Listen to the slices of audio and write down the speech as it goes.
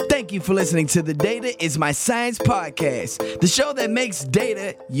Thank you for listening to the Data is My Science podcast, the show that makes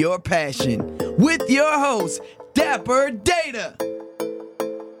data your passion, with your host, Dapper Data.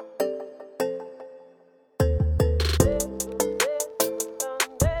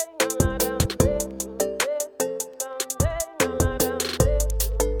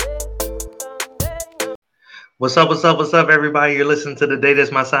 What's up, everybody? You're listening to the Data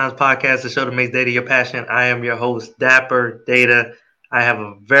is My Science podcast, the show that makes data your passion. I am your host, Dapper Data. I have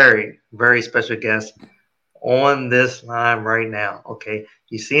a very, very special guest on this line right now. Okay,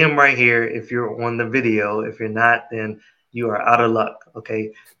 you see him right here. If you're on the video, if you're not, then you are out of luck.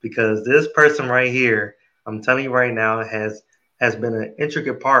 Okay, because this person right here, I'm telling you right now, has been an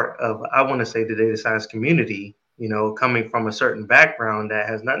intricate part of, I want to say, the data science community. You know, coming from a certain background that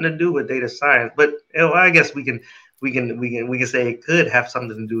has nothing to do with data science, but I guess we can say it could have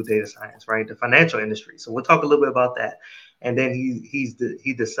something to do with data science, right? The financial industry. So we'll talk a little bit about that. And then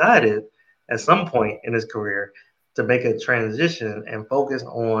he decided at some point in his career to make a transition and focus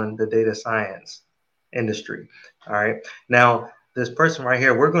on the data science industry. All right. Now, this person right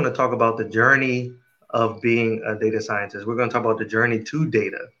here, we're going to talk about the journey of being a data scientist. We're going to talk about the journey to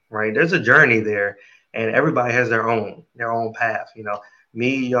data, right? There's a journey there, and everybody has their own path. You know,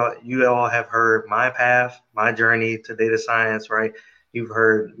 you all have heard my path, my journey to data science, right? You've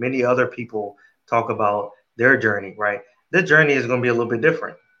heard many other people talk about their journey, right? This journey is going to be a little bit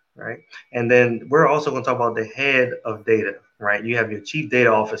different, right? And then we're also going to talk about the head of data, right? You have your chief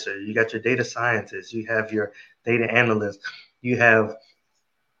data officer, you got your data scientist, you have your data analyst, you have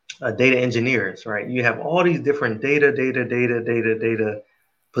data engineers, right? You have all these different data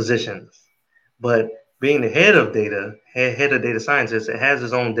positions. But being the head of data, head of data scientist, it has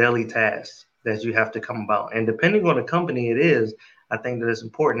its own daily tasks that you have to come about. And depending on the company it is, I think that it's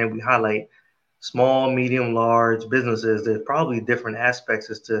important that we highlight small, medium, large businesses. There's probably different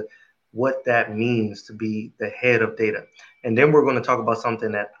aspects as to what that means to be the head of data. And then we're going to talk about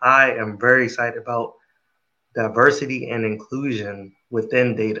something that I am very excited about: diversity and inclusion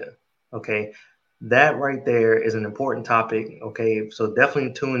within data. Okay. That right there is an important topic. Okay. So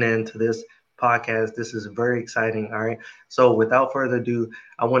definitely tune in to this podcast. This is very exciting. All right. So without further ado,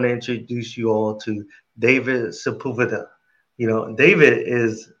 I want to introduce you all to David Sepulveda. You know, David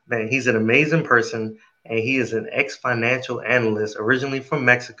is, man, he's an amazing person, and he is an ex-financial analyst originally from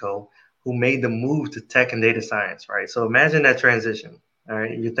Mexico who made the move to tech and data science, right? So imagine that transition. All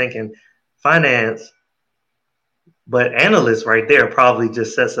right. You're thinking finance, but analysts right there probably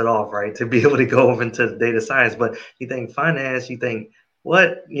just sets it off, right? To be able to go over into data science. But you think finance, you think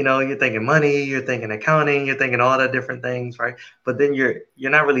what? You know, you're thinking money, you're thinking accounting, you're thinking all the different things, right? But then you're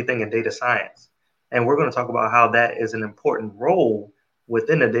not really thinking data science. And we're going to talk about how that is an important role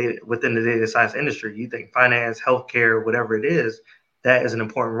within the data science industry. You think finance, healthcare, whatever it is, that is an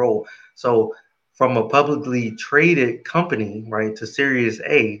important role. So from a publicly traded company, right, to Series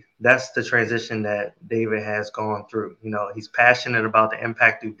A, that's the transition that David has gone through. You know, he's passionate about the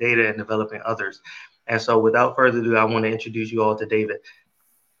impact through data and developing others. And so without further ado, I want to introduce you all to David.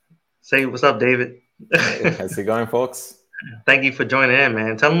 Say what's up, David. Hey, how's it going, folks? Thank you for joining in,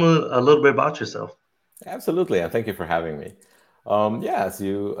 man. Tell them a little bit about yourself. Absolutely, and thank you for having me. Yeah, as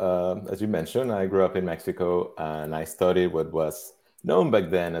you mentioned, I grew up in Mexico, and I studied what was known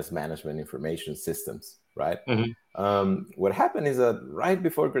back then as management information systems. Right. Mm-hmm. What happened is that right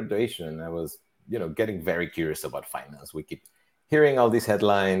before graduation, I was, getting very curious about finance. We keep hearing all these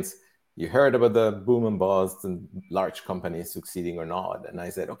headlines. You heard about the boom and bust and large companies succeeding or not, and I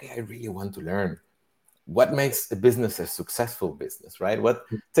said, okay, I really want to learn what makes a business a successful business, right? What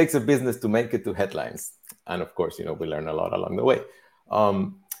takes a business to make it to headlines? And of course, we learn a lot along the way.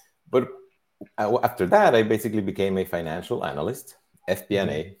 But after that, I basically became a financial analyst.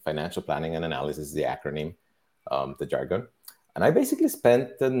 FP&A, financial planning and analysis is the acronym, the jargon. And I basically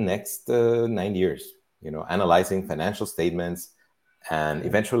spent the next 9 years, analyzing financial statements and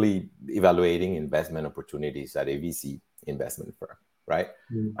eventually evaluating investment opportunities at a VC investment firm, right?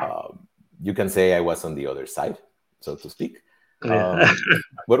 You can say I was on the other side, so to speak. Yeah.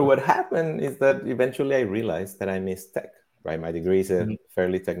 But what happened is that eventually I realized that I missed tech, right? My degree is a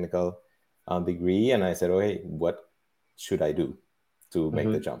fairly technical degree. And I said, okay, what should I do to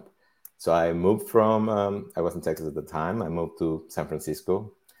make the jump? So I moved from, I was in Texas at the time. I moved to San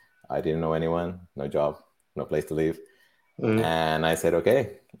Francisco. I didn't know anyone, no job, no place to live. And I said,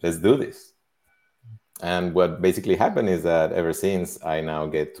 okay, let's do this. And what basically happened is that ever since, I now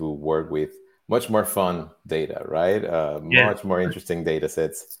get to work with much more fun data, right? Much more interesting data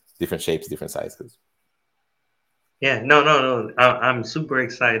sets, different shapes, different sizes. Yeah, no. I'm super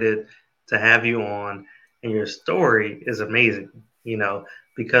excited to have you on, and your story is amazing. You know,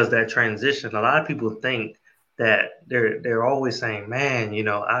 because that transition, a lot of people think that they're always saying, man,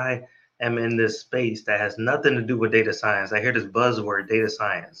 I am in this space that has nothing to do with data science. I hear this buzzword, data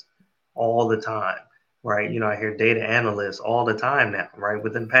science, all the time, right? I hear data analysts all the time now, right?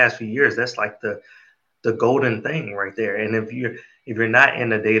 Within the past few years, that's like the golden thing right there. And if you're not in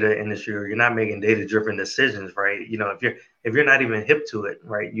the data industry or you're not making data driven decisions, right? If you're not even hip to it,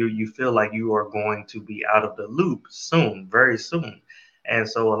 right? You feel like you are going to be out of the loop soon, very soon. And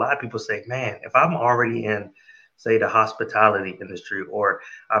so a lot of people say, man, if I'm already in, say, the hospitality industry, or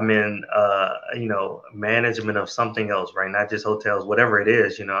I'm in management of something else, right? Not just hotels, whatever it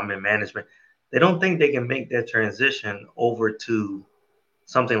is, I'm in management. They don't think they can make that transition over to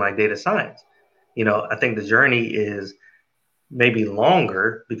something like data science. I think the journey is maybe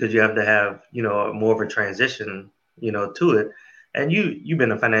longer because you have to have, more of a transition, to it. And you've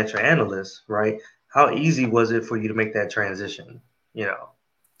been a financial analyst, right? How easy was it for you to make that transition? Yeah,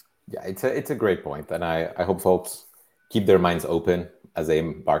 it's a great point, and I hope folks keep their minds open as they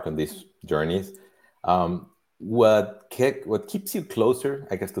embark on these journeys. What keeps you closer,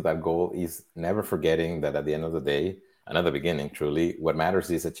 I guess, to that goal is never forgetting that at the end of the day, and at the beginning, truly, what matters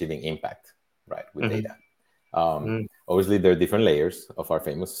is achieving impact, right, with Mm-hmm. data. Mm-hmm. Obviously, there are different layers of our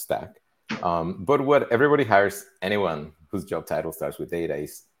famous stack, but what everybody hires anyone whose job title starts with data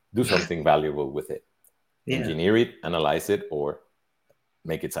is do something valuable with it, Yeah. engineer it, analyze it, or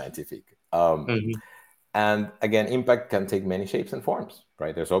make it scientific. Mm-hmm. And again, impact can take many shapes and forms,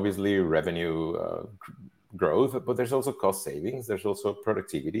 right? There's obviously revenue growth, but there's also cost savings. There's also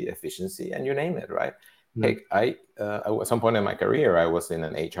productivity, efficiency, and you name it, right? Mm-hmm. Hey, at some point in my career, I was in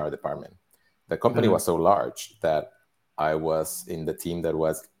an HR department. The company Mm-hmm. was so large that I was in the team that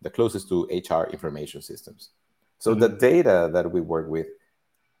was the closest to HR information systems. So the Mm-hmm. data that we work with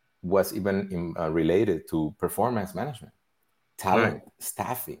was even related to performance management, Right. talent,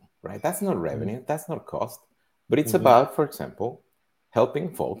 staffing, right? That's not revenue, that's not cost, but it's Mm-hmm. about, for example,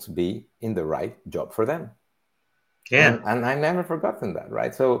 helping folks be in the right job for them. Yeah. And I've never forgotten that,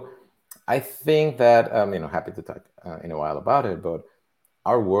 right? So I think that, happy to talk in a while about it, but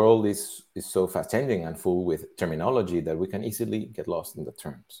our world is so fast changing and full with terminology that we can easily get lost in the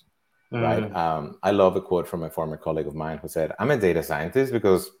terms, right? Mm-hmm. I love a quote from a former colleague of mine who said, I'm a data scientist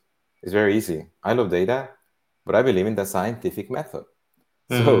because it's very easy. I love data, but I believe in the scientific method.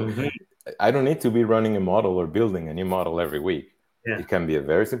 So Mm-hmm. I don't need to be running a model or building a new model every week. Yeah. It can be a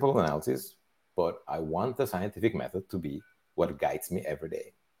very simple analysis, but I want the scientific method to be what guides me every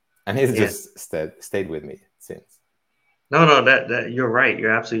day. And it's Yeah. just stayed with me since. No, that you're right.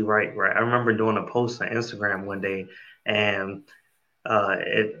 You're absolutely right. Right. I remember doing a post on Instagram one day, and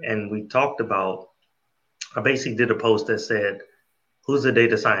we talked about. I basically did a post that said, "Who's a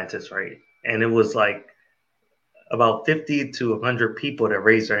data scientist?" Right, and it was like about 50 to 100 people that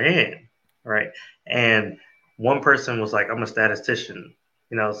raised their hand. Right, and one person was like, "I'm a statistician."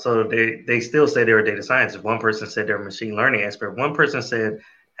 So they still say they're a data scientist. One person said they're a machine learning expert. One person said,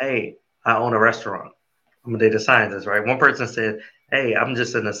 "Hey, I own a restaurant. I'm a data scientist." Right. One person said, "Hey, I'm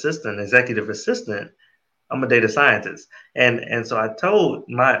just an assistant, executive assistant. I'm a data scientist." And so I told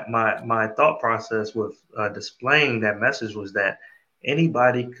my thought process with displaying that message was that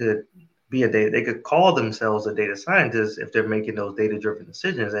anybody could be a data. They could call themselves a data scientist if they're making those data driven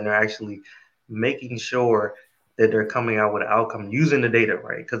decisions and they're actually making sure that they're coming out with an outcome using the data,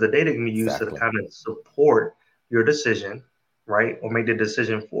 right? Because the data can be used to Exactly. kind of support your decision, right, or make the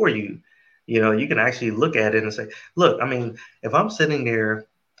decision for you. You can actually look at it and say, look, I mean, if I'm sitting there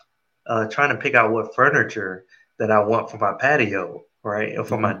trying to pick out what furniture that I want for my patio, right, or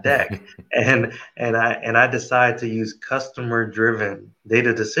for my deck, and I decide to use customer driven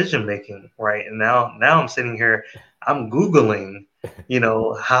data decision making, right, and now I'm sitting here, I'm googling,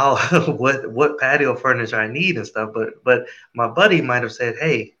 how what patio furniture I need and stuff, but my buddy might have said,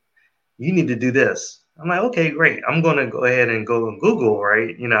 hey, you need to do this. I'm like, okay, great. I'm going to go ahead and go on Google,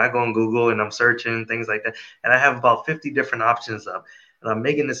 right? I go on Google and I'm searching things like that, and I have about 50 different options up, and I'm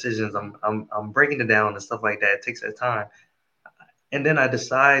making decisions. I'm breaking it down and stuff like that. It takes that time, and then I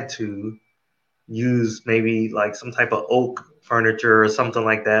decide to use maybe like some type of oak furniture or something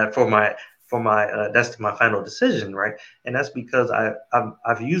like that for my that's my final decision, right? And that's because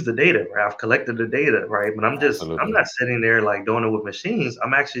I've used the data, right? I've collected the data, right? But I'm Absolutely. not sitting there like doing it with machines.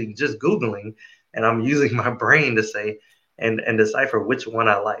 I'm actually just googling, and I'm using my brain to say and decipher which one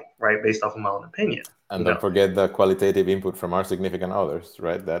I like, right, based off of my own opinion, And don't forget the qualitative input from our significant others,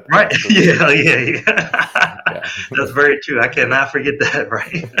 right? That right? adds to the Yeah, mix. yeah, yeah. Yeah. That's very true. I cannot forget that,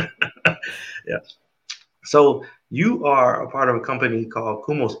 right? Yeah. So you are a part of a company called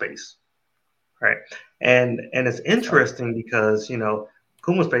Kumo Space, right? And it's That's right. interesting because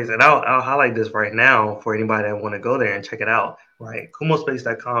Kumo Space, and I'll highlight this right now for anybody that want to go there and check it out. Right,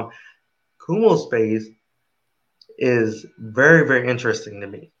 KumoSpace.com. Kumo Space is very, very interesting to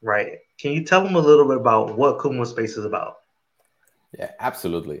me. Right, can you tell them a little bit about what Kumo Space is about? Yeah,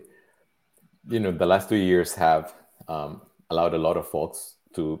 absolutely. The last 2 years have allowed a lot of folks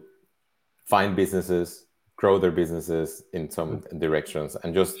to find businesses, grow their businesses in some directions,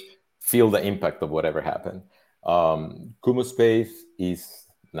 and just feel the impact of whatever happened. Kumu Space is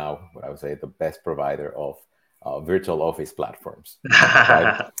now what I would say the best provider of virtual office platforms,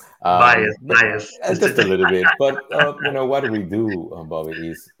 right? Bias, But bias. just a little bit. But what we do, Bobby,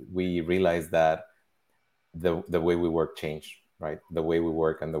 is we realize that the way we work changed, right? The way we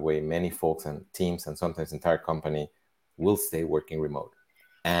work and the way many folks and teams and sometimes entire company will stay working remote.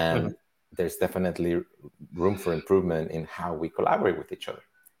 And there's definitely room for improvement in how we collaborate with each other.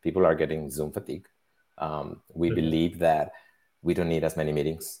 People are getting Zoom fatigue. We believe that we don't need as many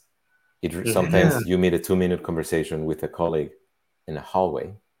meetings. Sometimes you meet a 2-minute conversation with a colleague in a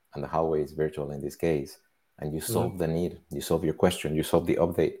hallway, and the hallway is virtual in this case, and you solve the need, you solve your question, you solve the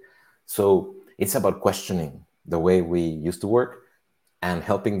update. So it's about questioning the way we used to work and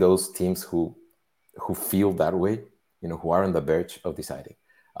helping those teams who feel that way, who are on the verge of deciding.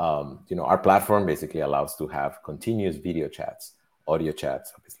 Our platform basically allows to have continuous video chats, audio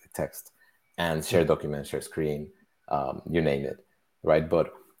chats, obviously text, and share documents, share screen, you name it, right?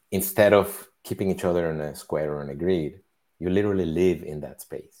 But instead of keeping each other in a square or in a grid, you literally live in that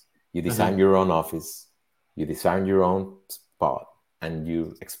space. You design your own office, you design your own spot, and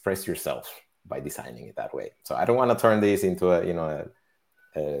you express yourself by designing it that way. So I don't want to turn this into a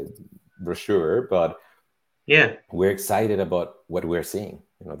brochure, but yeah, we're excited about what we're seeing.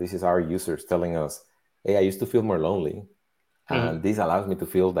 This is our users telling us, hey, I used to feel more lonely, and this allows me to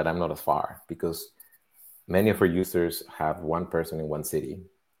feel that I'm not as far, because many of our users have one person in one city,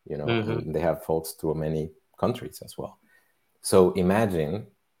 and they have folks through many countries as well. So imagine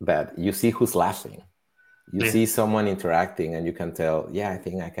that you see who's laughing, you see someone interacting, and you can tell, I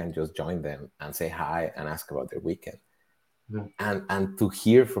think I can just join them and say hi and ask about their weekend. And to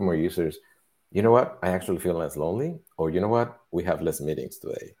hear from our users, you know what, I actually feel less lonely, or you know what, we have less meetings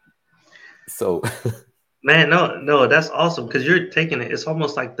today. So man, no, that's awesome, because you're taking it. It's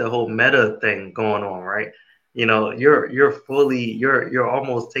almost like the whole meta thing going on, right? You're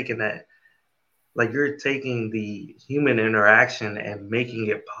almost taking that, like you're taking the human interaction and making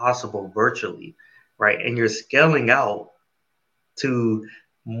it possible virtually, right? And you're scaling out to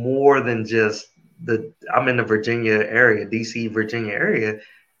more than just I'm in the Virginia area, DC, Virginia area.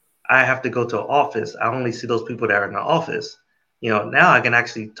 I have to go to an office. I only see those people that are in the office. Now I can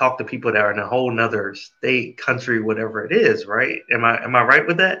actually talk to people that are in a whole nother state, country, whatever it is, right? Am I right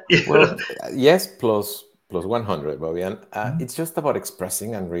with that? Well, yes, plus 100, Bobby. And it's just about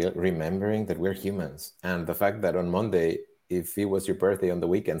expressing and remembering that we're humans. And the fact that on Monday, if it was your birthday on the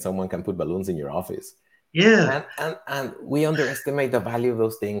weekend, someone can put balloons in your office. Yeah. And we underestimate the value of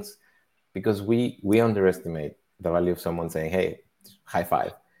those things, because we underestimate the value of someone saying, hey, high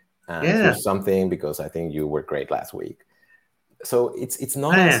five. And here's something because I think you were great last week. So it's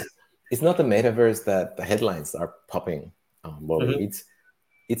not the metaverse that the headlines are popping, Bobby.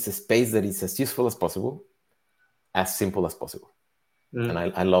 It's a space that is as useful as possible, as simple as possible. And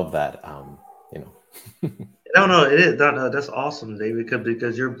I love that. No, it is. No, that's awesome, David,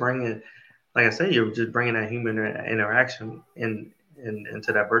 because you're bringing, like I said, you're just bringing that human interaction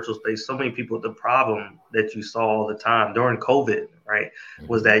into that virtual space. So many people, the problem that you saw all the time during COVID, right,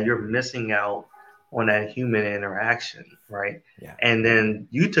 was that you're missing out on that human interaction, right? Yeah. And then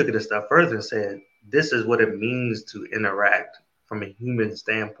you took it a step further and said, this is what it means to interact from a human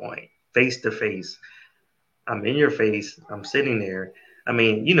standpoint, face to face. I'm in your face. I'm sitting there. I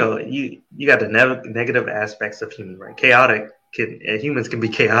mean, you got the negative aspects of human, right? Humans can be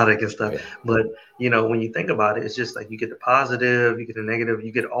chaotic and stuff. Yeah. But when you think about it, it's just like you get the positive, you get the negative,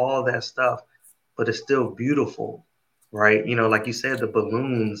 you get all that stuff, but it's still beautiful, right? Like you said, the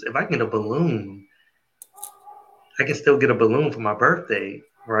balloons. If I get a balloon, I can still get a balloon for my birthday,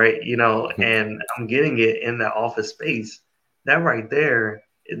 right? And I'm getting it in the office space. That right there,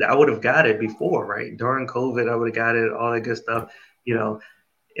 I would have got it before, right? During COVID, I would have got it, all that good stuff.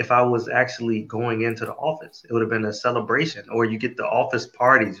 If I was actually going into the office, it would have been a celebration. Or you get the office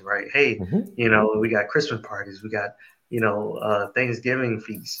parties, right? Hey, we got Christmas parties, we got, Thanksgiving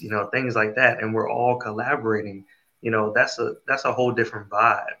feasts, things like that. And we're all collaborating. That's a whole different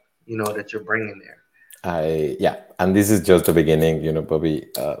vibe, that you're bringing there. And this is just the beginning, Bobby.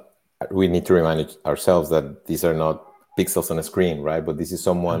 We need to remind ourselves that these are not pixels on a screen, right? But this is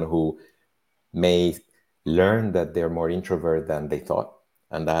someone who may learn that they're more introvert than they thought,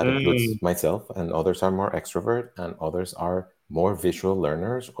 And that includes myself, and others are more extrovert, and others are more visual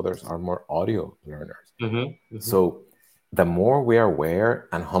learners, others are more audio learners. So the more we are aware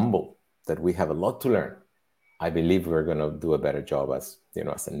and humble that we have a lot to learn, I believe we're going to do a better job as,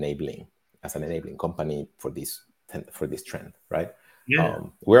 as an enabling company for this trend, right? Yeah.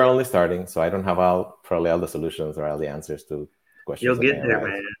 We're only starting, so I don't have probably all the solutions or all the answers to questions You'll that may get there,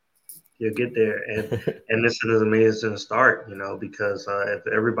 arise. man. You'll get there, and this is an amazing start, because if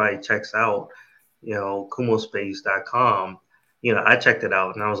everybody checks out, kumospace.com, I checked it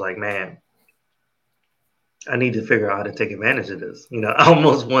out and I was like, man, I need to figure out how to take advantage of this. I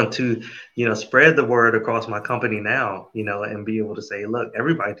almost want to, spread the word across my company now, and be able to say, look,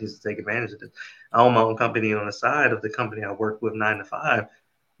 everybody needs to take advantage of this. I own my own company on the side of the company I work with 9 to 5.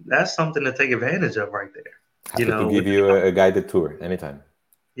 That's something to take advantage of right there. Happy to give you a guided tour anytime.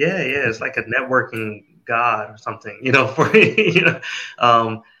 Yeah, it's like a networking god or something, for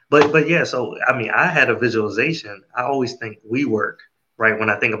but yeah. So I mean, I had a visualization. I always think WeWork, right? When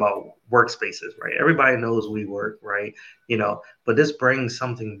I think about workspaces, right? Everybody knows WeWork, right? But this brings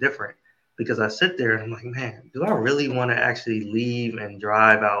something different because I sit there and I'm like, man, do I really want to actually leave and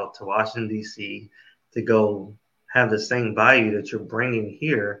drive out to Washington D.C. to go have the same value that you're bringing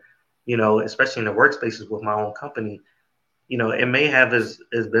here? Especially in the workspaces with my own company. It may have its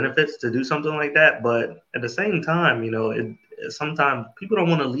benefits to do something like that, but at the same time, sometimes people don't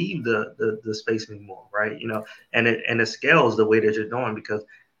want to leave the space anymore, right? And it scales the way that you're doing because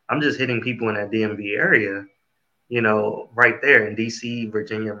I'm just hitting people in that DMV area, right there in DC,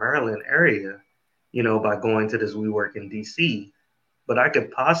 Virginia, Maryland area, by going to this WeWork in DC. But I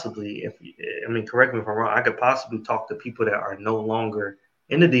could possibly, correct me if I'm wrong, I could possibly talk to people that are no longer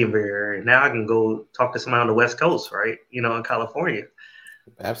in the DMV area. Now I can go talk to somebody on the West Coast, right? In California.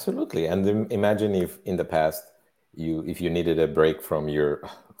 Absolutely. And imagine if in the past, if you needed a break from your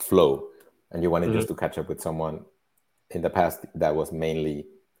flow and you wanted just to catch up with someone, in the past that was mainly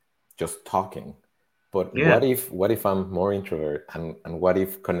just talking. But what if I'm more introvert, and what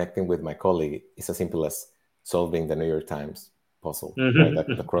if connecting with my colleague is as simple as solving the New York Times puzzle, right?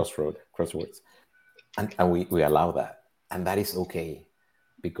 The crosswords, and we allow that, and that is okay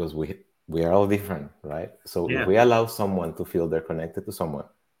because we are all different, right? So if we allow someone to feel they're connected to someone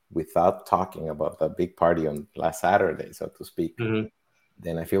without talking about the big party on last Saturday, so to speak,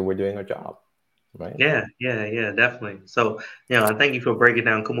 then I feel we're doing our job, right? Yeah, definitely. So, and thank you for breaking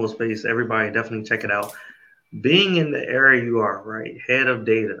down Kumo Space. Everybody definitely check it out. Being in the area you are, right? Head of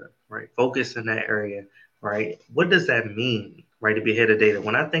data, right? Focus in that area, right? What does that mean, right? To be head of data.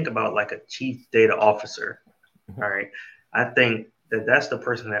 When I think about like a chief data officer, all right, I think that's the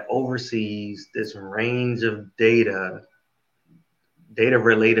person that oversees this range of data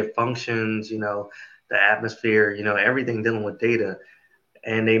related functions, the atmosphere, everything dealing with data.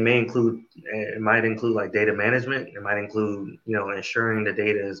 And it might include like data management. It might include, ensuring the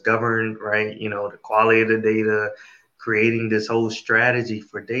data is governed, right? The quality of the data, creating this whole strategy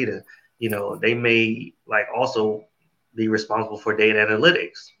for data. They may like also be responsible for data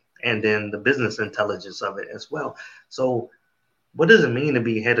analytics and then the business intelligence of it as well. So what does it mean to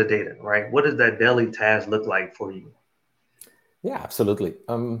be head of data, right? What does that daily task look like for you? Yeah, absolutely.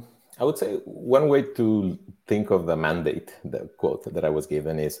 I would say one way to think of the mandate, the quote that I was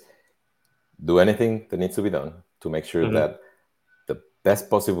given is do anything that needs to be done to make sure that the best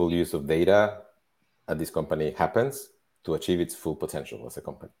possible use of data at this company happens to achieve its full potential as a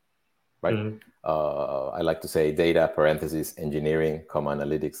company, right? I like to say data, parentheses, engineering,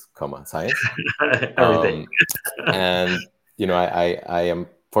 analytics, science. Everything. And, I am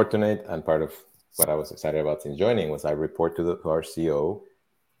fortunate, and part of what I was excited about since joining was I report to our CEO,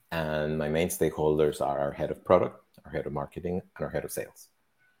 and my main stakeholders are our head of product, our head of marketing, and our head of sales,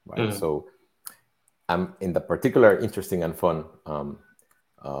 right? So I'm in the particular interesting and fun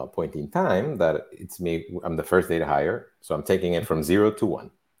point in time that it's me. I'm the first data hire, so I'm taking it from 0 to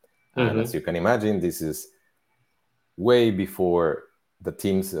 1. And as you can imagine, this is way before the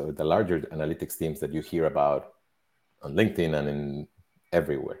teams, the larger analytics teams that you hear about on LinkedIn and in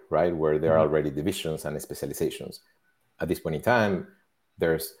everywhere, right? Where there are already divisions and specializations. At this point in time,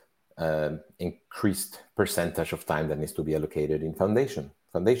 there's increased percentage of time that needs to be allocated in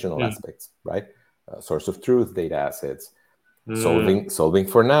foundational aspects, right? Source of truth, data assets, solving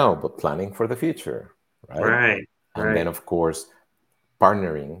for now, but planning for the future, right? And then, of course,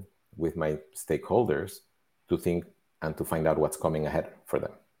 partnering with my stakeholders to think and to find out what's coming ahead for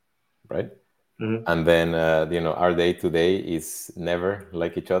them, right? And then, our day-to-day is never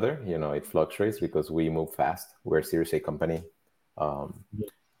like each other. It fluctuates because we move fast. We're a Series A company,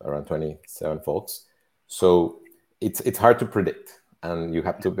 around 27 folks. So it's hard to predict. and you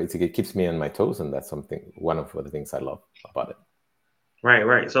have to basically, it keeps me on my toes, and that's one of the things I love about it.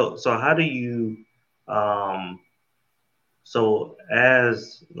 Right. So how do you, um, so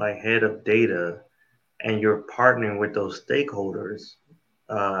as like head of data, and you're partnering with those stakeholders,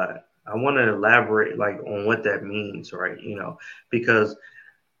 I want to elaborate like on what that means, right? Because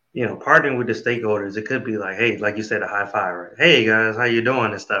partnering with the stakeholders, it could be like, hey, like you said, a high five, right? Hey guys, how you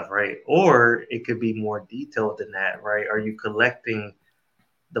doing and stuff, right? Or it could be more detailed than that, right? Are you collecting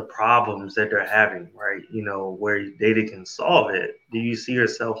the problems that they're having, right? Where data can solve it. Do you see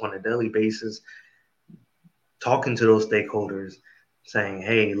yourself on a daily basis talking to those stakeholders, saying,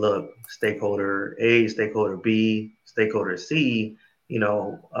 hey, look, stakeholder A, stakeholder B, stakeholder C,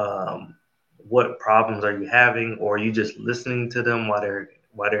 what problems are you having? Or are you just listening to them while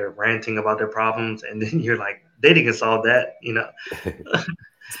they're ranting about their problems, and then you're like, data can solve that.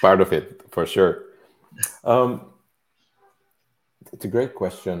 It's part of it for sure. It's a great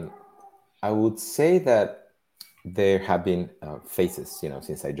question. I would say that there have been phases,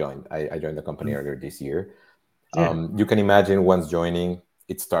 since I joined. I joined the company earlier this year. Yeah. You can imagine once joining,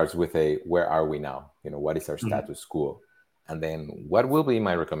 it starts with where are we now? What is our status quo? And then what will be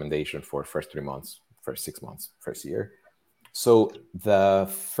my recommendation for first 3 months, first 6 months, first year? So the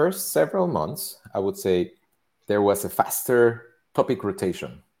first several months, I would say there was a faster topic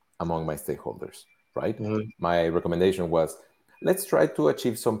rotation among my stakeholders, right? My recommendation was, let's try to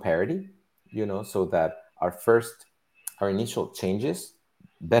achieve some parity, so that our initial changes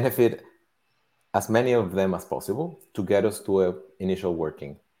benefit as many of them as possible to get us to an initial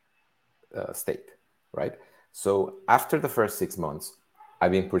working state, right? So after the first 6 months,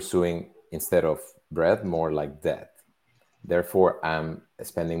 I've been pursuing, instead of breadth, more like depth. Therefore, I'm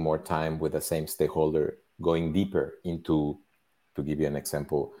spending more time with the same stakeholder, going deeper into, to give you an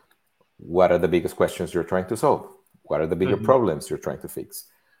example, what are the biggest questions you're trying to solve? What are the bigger problems you're trying to fix?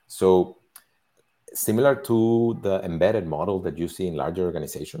 So similar to the embedded model that you see in larger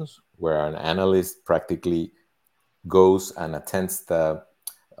organizations, where an analyst practically goes and attends the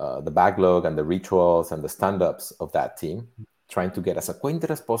backlog and the rituals and the stand-ups of that team, trying to get as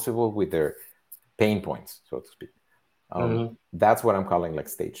acquainted as possible with their pain points, so to speak. That's what I'm calling like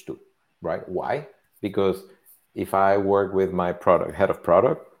stage 2, right? Why? Because if I work with my head of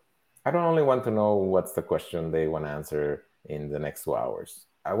product, I don't only want to know what's the question they want to answer in the next 2 hours.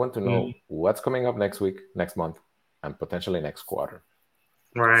 I want to know what's coming up next week, next month, and potentially next quarter.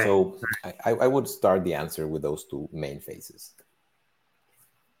 Right. So I would start the answer with those 2 main phases.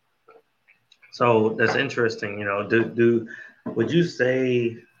 So that's interesting. Would you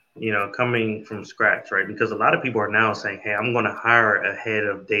say, coming from scratch, right? Because a lot of people are now saying, hey, I'm going to hire a head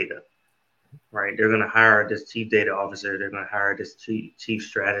of data, right? They're going to hire this chief data officer. They're going to hire this chief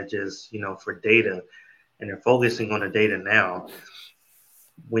strategist, for data, and they're focusing on the data now.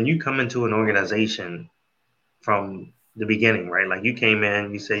 When you come into an organization from the beginning, right? Like you came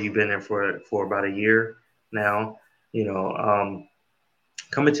in, you say you've been there for about a year now,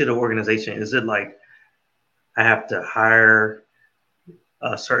 coming to the organization, is it like I have to hire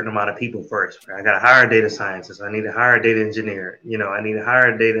a certain amount of people first, right? I got to hire a data scientist. I need to hire a data engineer. I need to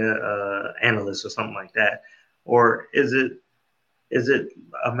hire a data analyst or something like that. Or is it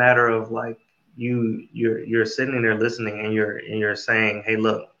a matter of like you're sitting there listening and you're saying, hey,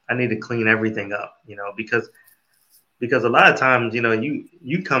 look, I need to clean everything up, because a lot of times,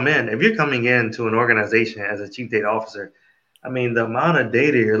 you come in, if you're coming into an organization as a chief data officer, I mean, the amount of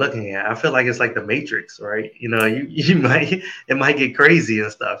data you're looking at, I feel like it's like the Matrix, right? It might get crazy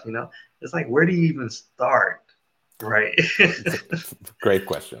and stuff, It's like, where do you even start, right? Great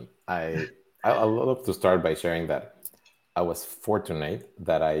question. I love to start by sharing that I was fortunate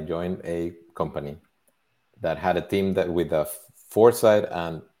that I joined a company that had a team that with a foresight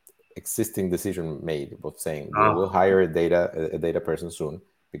and existing decision made of saying we will hire a data person soon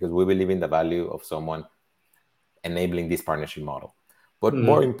because we believe in the value of someone enabling this partnership model. But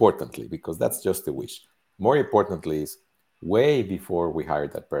more importantly, because that's just a wish, more importantly is way before we hire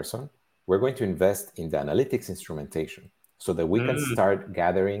that person, we're going to invest in the analytics instrumentation so that we can start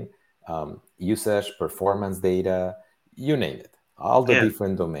gathering usage, performance data, you name it, all the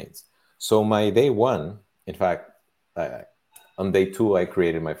different domains. So my day 1, in fact, on day 2, I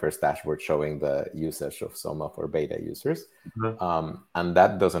created my first dashboard showing the usage of some of our beta users. And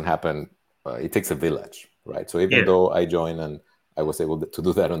that doesn't happen. It takes a village, right? So even though I joined and I was able to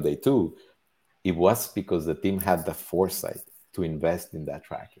do that on day 2, it was because the team had the foresight to invest in that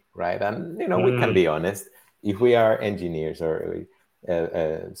tracking, right? And, we can be honest, if we are engineers or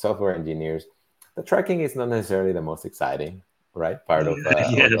software engineers, the tracking is not necessarily the most exciting, right? Part of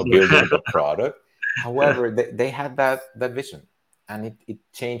building the product. However, they had that vision. and it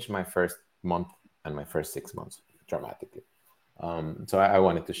changed my first month and my first 6 months dramatically. So I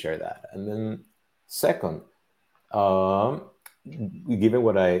wanted to share that. And then second, given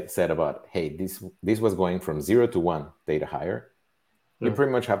what I said about, hey, this was going from 0 to 1 data hire, you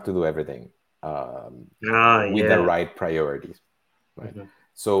pretty much have to do everything with the right priorities, right?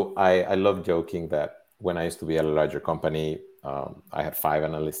 So I love joking that when I used to be at a larger company, I had 5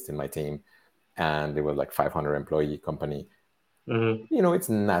 analysts in my team, and it was like 500 employee company. It's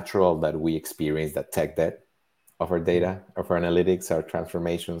natural that we experience that tech debt of our data, of our analytics, our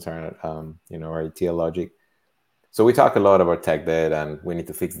transformations, our our ETL logic. So we talk a lot about tech debt, and we need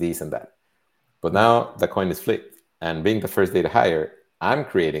to fix this and that. But now the coin is flipped, and being the first data hire, I'm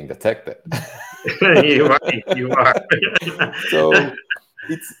creating the tech debt. You are. So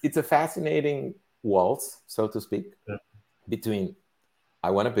it's a fascinating waltz, so to speak, between I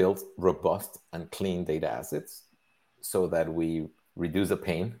want to build robust and clean data assets so that we reduce the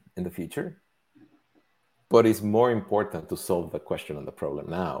pain in the future. But it's more important to solve the question and the problem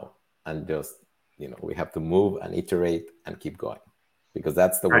now, and just, we have to move and iterate and keep going, because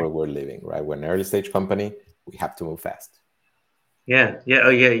that's the world we're living, right? We're an early stage company. We have to move fast. Yeah. Oh,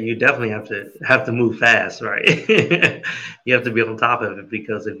 yeah. You definitely have to move fast, right? You have to be on top of it,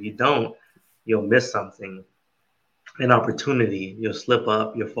 because if you don't, you'll miss something, an opportunity. You'll slip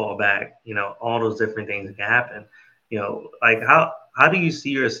up. You'll fall back. All those different things that can happen. Like how do you see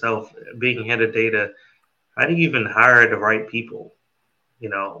yourself being head of data? How do you even hire the right people?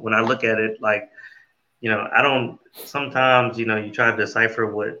 When I look at it, like, I don't. Sometimes, you try to decipher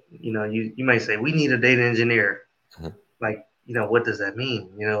what you might say. We need a data engineer. Like, what does that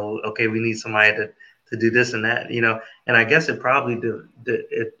mean? Okay, we need somebody to do this and that. And I guess it probably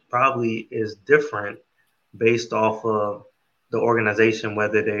is different based off of the organization,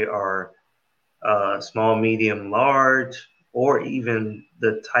 whether they are small, medium, large, or even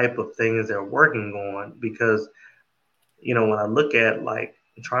the type of things they're working on. Because when I look at, like,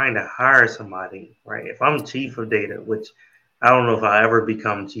 trying to hire somebody, right? If I'm chief of data, which I don't know if I ever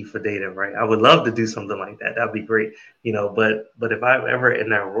become chief of data, right? I would love to do something like that. That'd be great, but if I'm ever in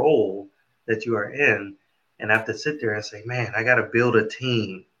that role that you are in, and I have to sit there and say, man, I got to build a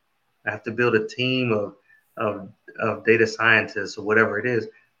team. I have to build a team of data scientists or whatever it is.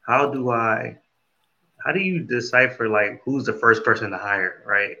 How do you decipher, like, who's the first person to hire,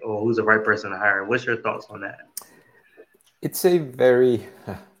 right? Or who's the right person to hire? What's your thoughts on that? It's a very,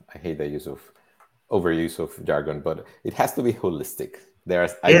 I hate the overuse of jargon, but it has to be holistic. I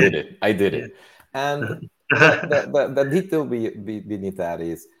did it. And the detail beneath that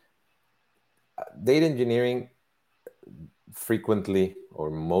is data engineering frequently,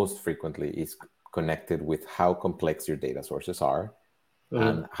 or most frequently, is connected with how complex your data sources are,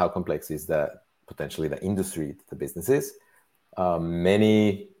 and how complex is potentially the industry, the business is.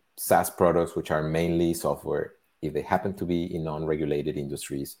 Many SaaS products, which are mainly software, if they happen to be in non-regulated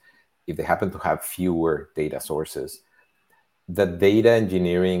industries, if they happen to have fewer data sources, the data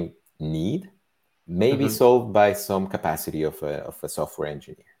engineering need may be solved by some capacity of a software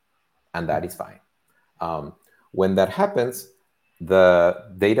engineer, and that is fine. When that happens,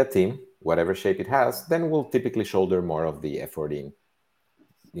 the data team, whatever shape it has, then will typically shoulder more of the effort in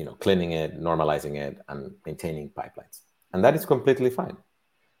cleaning it, normalizing it, and maintaining pipelines, and that is completely fine.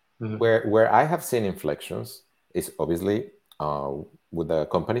 Where I have seen inflections is obviously with the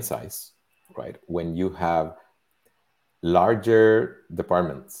company size, right? When you have larger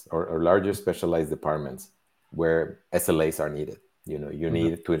departments or larger specialized departments where SLAs are needed, you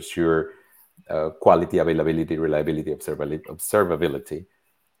need to ensure quality, availability, reliability, observability,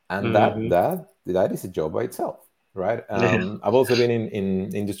 and that is a job by itself, right? I've also been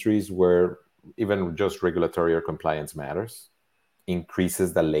in industries where even just regulatory or compliance matters,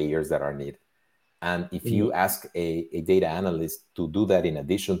 increases the layers that are needed. And if you ask a data analyst to do that in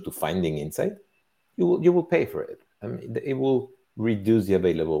addition to finding insight, you will pay for it. I mean, it will reduce the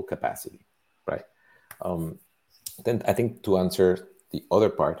available capacity, right? Then I think, to answer the other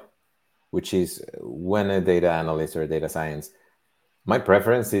part, which is when a data analyst or a data science, my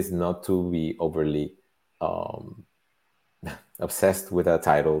preference is not to be overly obsessed with the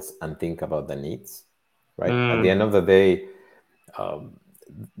titles and think about the needs, right? At the end of the day,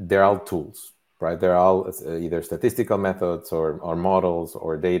 they're all tools, right? They're all either statistical methods or models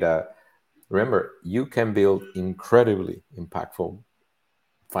or data. Remember, you can build incredibly impactful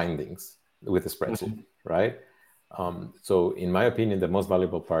findings with a spreadsheet, right? So in my opinion, the most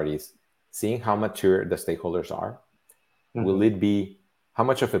valuable part is seeing how mature the stakeholders are. Will it be, how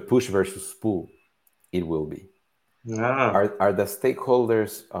much of a push versus pull it will be? Are the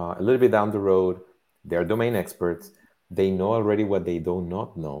stakeholders a little bit down the road? They're domain experts. they know already what they do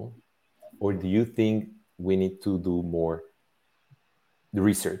not know? Or do you think we need to do more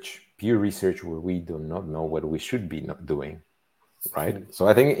research, pure research, where we do not know what we should be not doing, right? Mm. So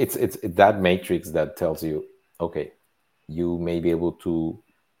I think it's that matrix that tells you, okay, you may be able to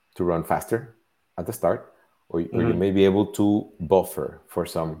run faster at the start, or you may be able to buffer for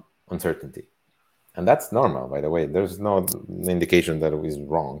some uncertainty. And that's normal, by the way. There's no indication that it is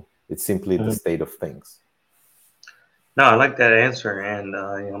wrong. It's simply the Mhm. state of things. No, I like that answer, and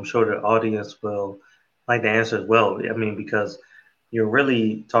I'm sure the audience will like the answer as well. I mean, because you're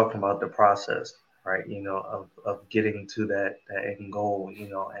really talking about the process, right? Of getting to that end goal.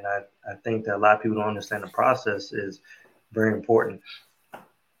 And I think that a lot of people don't understand the process is very important.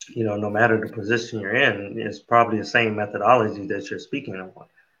 No matter the position you're in, it's probably the same methodology that you're speaking on.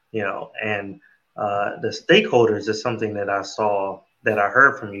 And the stakeholders is something that I saw that I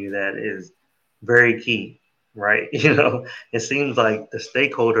heard from you that is very key, right? It seems like the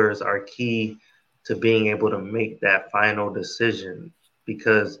stakeholders are key to being able to make that final decision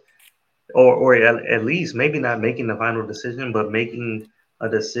because, or at least maybe not making the final decision, but making a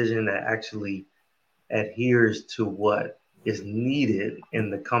decision that actually adheres to what is needed in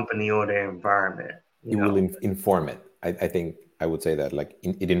the company or the environment. It will inform it. I think I would say that, like,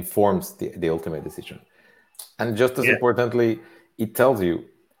 it informs the ultimate decision. And just as Yeah. importantly, it tells you,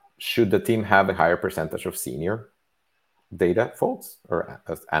 should the team have a higher percentage of senior data folks or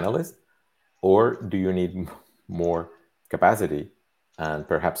as analysts, or do you need more capacity and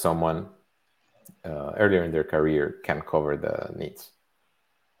perhaps someone earlier in their career can cover the needs?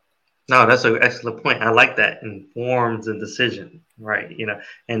 No, that's an excellent point. I like that. Informs the decision, right?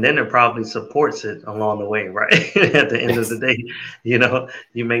 And then it probably supports it along the way, right? At the end of the Yes. day,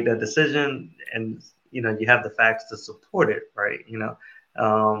 you make that decision and you have the facts to support it, right?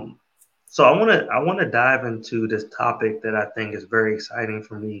 Um, so I want to dive into this topic that I think is very exciting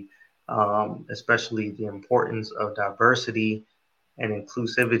for me, especially the importance of diversity and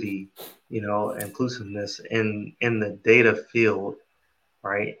inclusivity, inclusiveness in the data field,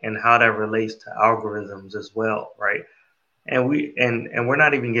 right? And how that relates to algorithms as well, right? And we're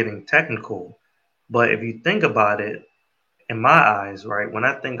not even getting technical, but if you think about it, in my eyes, right, when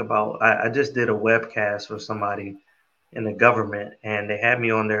I think about, I just did a webcast for somebody in the government, and they had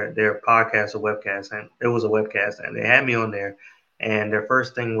me on their podcast or webcast, and it was a webcast, and they had me on there, and their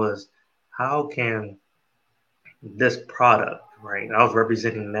first thing was, how can this product, right? I was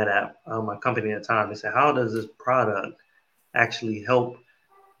representing NetApp, my company at the time. They said, how does this product actually help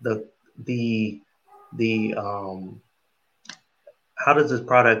the the the how does this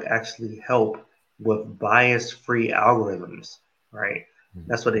product actually help with bias-free algorithms, right?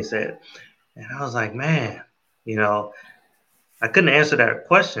 That's what they said. And I was like, man, you know, I couldn't answer that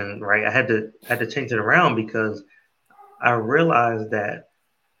question, right? I had to change it around because I realized that,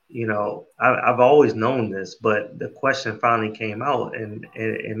 I've always known this, but the question finally came out, and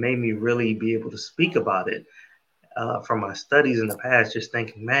it made me really be able to speak about it from my studies in the past. Just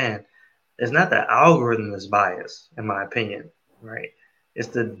thinking, man, it's not the algorithm that's biased, in my opinion, right? It's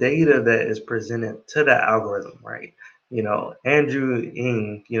the data that is presented to the algorithm, right? Andrew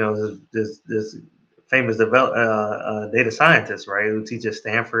Ng, this famous data scientist, right, who teaches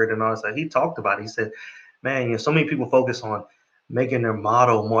Stanford and all that stuff. He talked about it. He said, man, so many people focus on making their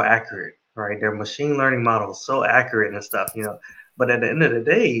model more accurate, right? Their machine learning model is so accurate and stuff, But at the end of the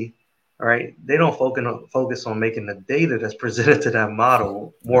day, right, they don't focus on making the data that's presented to that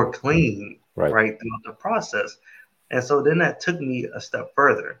model more clean, Right. right, throughout the process. And so then that took me a step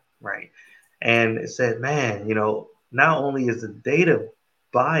further, right? And it said, man, not only is the data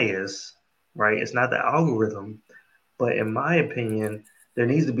bias, right? It's not the algorithm, but in my opinion, there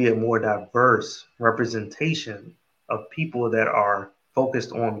needs to be a more diverse representation of people that are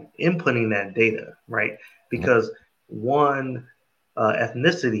focused on inputting that data, right? Because one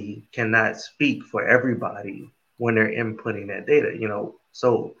ethnicity cannot speak for everybody when they're inputting that data,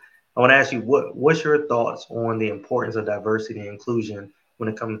 So I want to ask you, what's your thoughts on the importance of diversity and inclusion when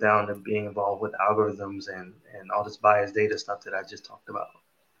it comes down to being involved with algorithms and all this biased data stuff that I just talked about?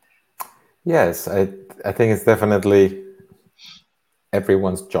 Yes, I think it's definitely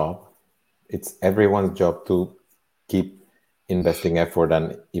everyone's job. It's everyone's job to keep investing effort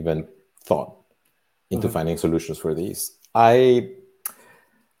and even thought into finding solutions for these. I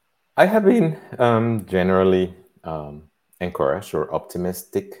have been generally encouraged or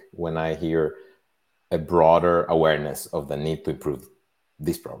optimistic when I hear a broader awareness of the need to improve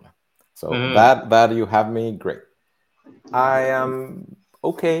this problem. So that you have me, great. I am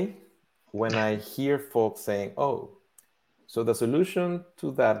okay when I hear folks saying, "Oh, so the solution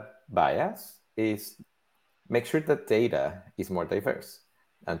to that bias is make sure that data is more diverse.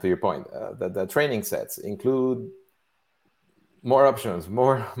 And to your point, the training sets include more options,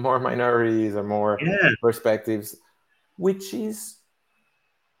 more minorities, or more Yeah. perspectives, which is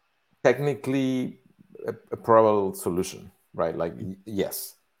technically a probable solution, right? Like,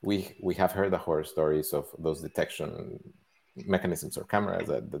 yes, we have heard the horror stories of those detection mechanisms or cameras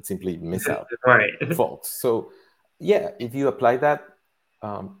that simply miss out Right. faults. So yeah, if you apply that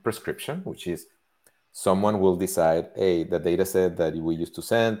prescription, which is someone will decide, hey, the data set that we used to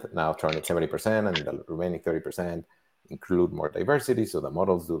send, now turn it 70%, and the remaining 30% include more diversity, so the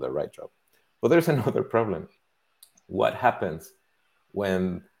models do the right job. But there's another problem. What happens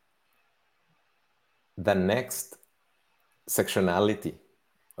when the next sectionality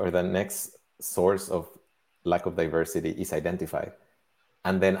or the next source of lack of diversity is identified?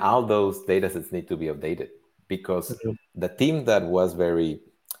 And then all those data sets need to be updated because the team that was very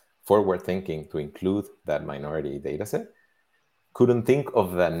forward thinking to include that minority data set couldn't think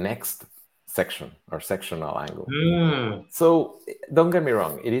of the next section or sectional angle. So don't get me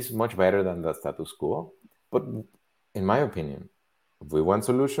wrong, it is much better than the status quo. But in my opinion, if we want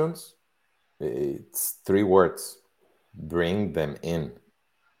solutions, it's 3 words: bring them in.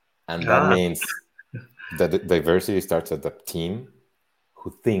 And that means that the diversity starts at the team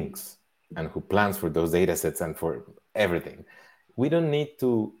who thinks and who plans for those data sets and for everything. We don't need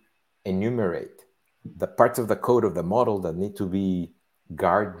to enumerate the parts of the code of the model that need to be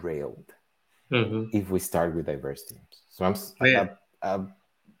guardrailed if we start with diverse teams. So I'm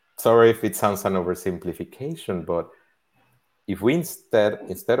sorry if it sounds an oversimplification, but if we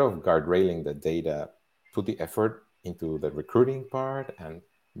instead of guardrailing the data, put the effort into the recruiting part and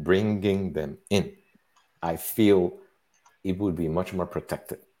bringing them in, I feel it would be much more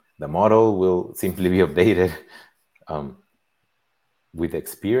protected. The model will simply be updated with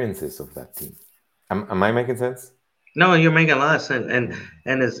experiences of that team. Am I making sense? No, you're making a lot of sense,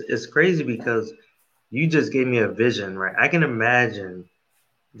 and it's crazy because you just gave me a vision, right? I can imagine,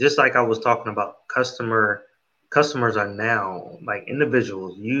 just like I was talking about, customers are now like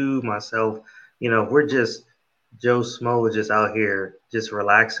individuals. You, myself, we're just Joe Smo just out here just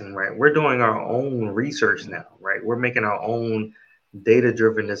relaxing, right? We're doing our own research now, right? We're making our own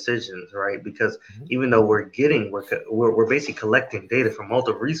data-driven decisions, right? Because even though we're basically collecting data from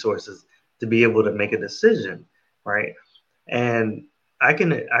multiple resources to be able to make a decision, right? And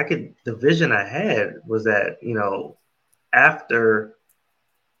the vision I had was that, after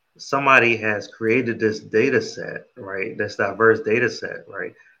somebody has created this data set, right? This diverse data set,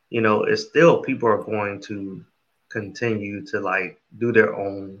 right? It's still people are going to continue to like do their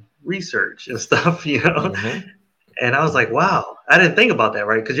own research and stuff, And I was like, wow, I didn't think about that,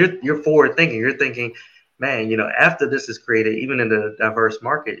 right? Because you're forward thinking. You're thinking, man, after this is created, even in the diverse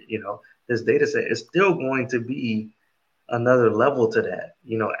market, this data set is still going to be another level to that,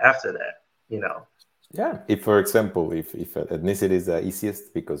 after that. Yeah. If, for example, if ethnicity is the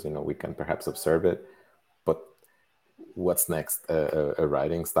easiest because, we can perhaps observe it, but what's next? A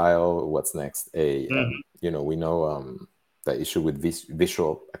writing style? What's next? We know the issue with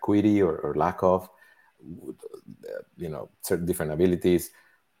visual acuity or lack of, certain different abilities.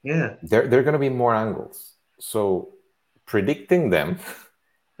 Yeah. There are going to be more angles. So predicting them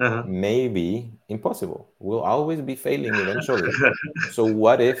may be impossible. We'll always be failing eventually. So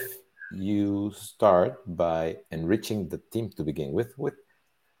what if you start by enriching the team to begin with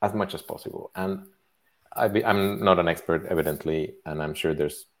as much as possible? And I'm not an expert, evidently, and I'm sure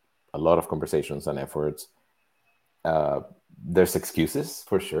there's a lot of conversations and efforts. There's excuses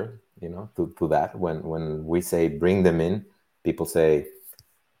for sure, to that. When we say bring them in, people say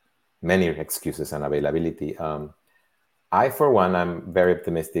many excuses and availability. I, for one, I'm very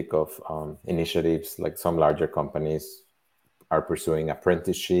optimistic of initiatives like some larger companies are pursuing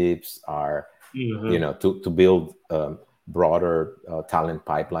apprenticeships, are to build broader talent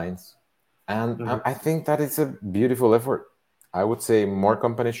pipelines. And I think that is a beautiful effort. I would say more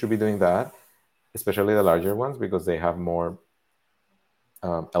companies should be doing that, especially the larger ones, because they have more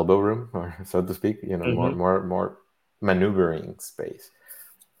elbow room, or so to speak, more maneuvering space.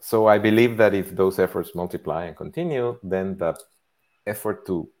 So I believe that if those efforts multiply and continue, then the effort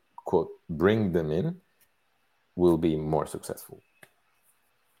to, quote, bring them in will be more successful.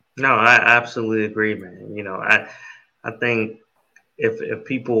 No, I absolutely agree, man. I think if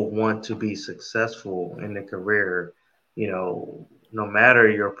people want to be successful in their career, no matter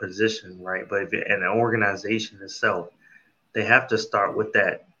your position, right? But if in an organization itself, they have to start with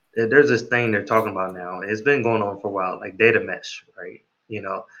that. There's this thing they're talking about now. It's been going on for a while, like data mesh, right?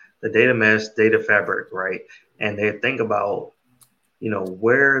 The data mesh, data fabric, right? And they think about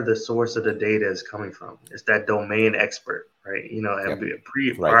where the source of the data is coming from. It's that domain expert, right? And Yep.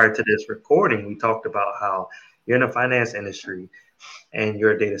 Right. prior to this recording, we talked about how you're in the finance industry and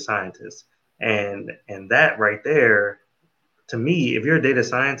you're a data scientist. And that right there, to me, if you're a data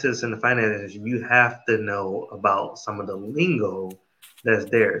scientist in the finance industry, you have to know about some of the lingo that's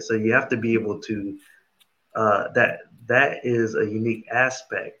there. So you have to be able to that is a unique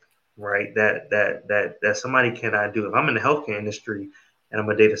aspect, right? That somebody cannot do. If I'm in the healthcare industry and I'm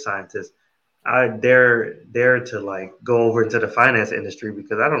a data scientist, I dare to like go over into the finance industry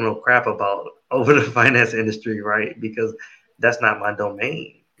because I don't know crap about over the finance industry, right? Because that's not my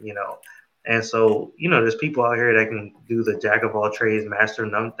domain. And so, there's people out here that can do the jack of all trades, master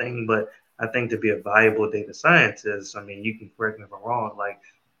none thing. But I think to be a valuable data scientist, I mean, you can correct me if I'm wrong, like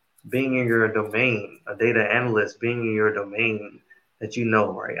being in your domain, a data analyst, being in your domain that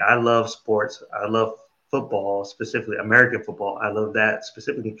right? I love sports. I love football, specifically American football. I love that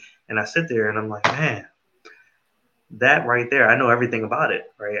specifically. And I sit there and I'm like, man, that right there, I know everything about it,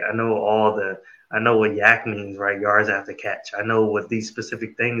 right? I know what yak means, right? Yards after catch. I know what these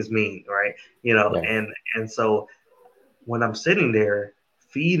specific things mean, right? Yeah. And so when I'm sitting there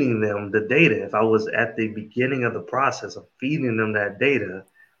feeding them the data, if I was at the beginning of the process of feeding them that data,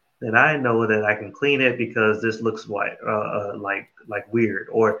 then I know that I can clean it because this looks white, like weird,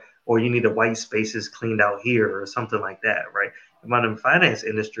 or you need the white spaces cleaned out here or something like that, right? If I'm in the finance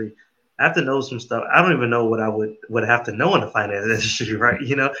industry, I have to know some stuff. I don't even know what I would have to know in the finance industry, right?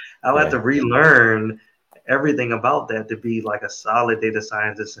 I would have Yeah. to relearn everything about that to be like a solid data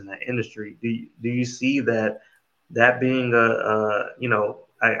scientist in that industry. Do you see that being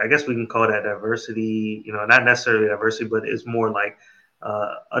I guess we can call that diversity, not necessarily diversity, but it's more like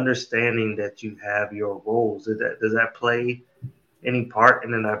understanding that you have your roles. Does that play any part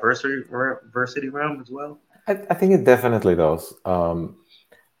in the diversity realm as well? I think it definitely does.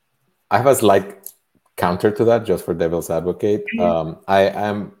 I have a slight counter to that, just for devil's advocate.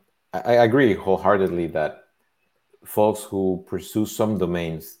 I agree wholeheartedly that folks who pursue some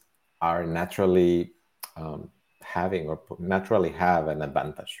domains are naturally having or naturally have an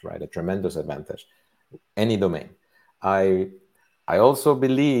advantage, right? A tremendous advantage. Any domain. I also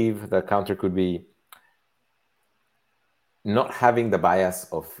believe the counter could be not having the bias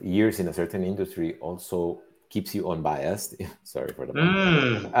of years in a certain industry also keeps you unbiased. Sorry for the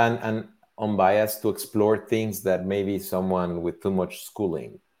pun. And unbiased to explore things that maybe someone with too much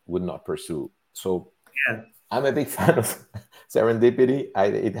schooling would not pursue. So Yeah. I'm a big fan of serendipity.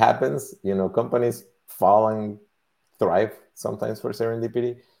 It happens, companies fall and thrive sometimes for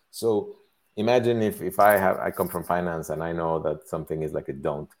serendipity. So imagine if I come from finance and I know that something is like a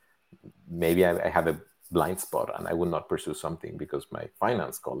don't. Maybe I have a blind spot and I would not pursue something because my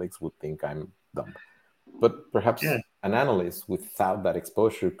finance colleagues would think I'm dumb. But perhaps Yeah. an analyst without that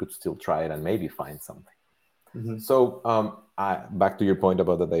exposure could still try it and maybe find something. Mm-hmm. So back to your point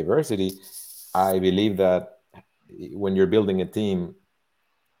about the diversity, I believe that when you're building a team,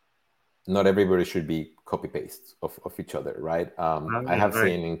 not everybody should be copy paste of each other, right? I have Right.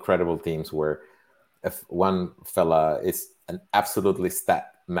 seen incredible teams where if one fella is an absolutely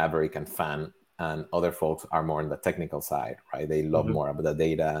stat maverick and fan, and other folks are more on the technical side, right? They love Mm-hmm. more about the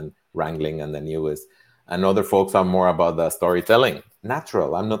data and wrangling and the newest, and other folks are more about the storytelling.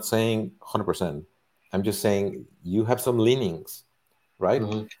 Natural. I'm not saying 100%. I'm just saying you have some leanings, right?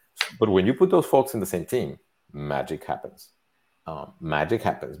 Mm-hmm. But when you put those folks in the same team, magic happens. Magic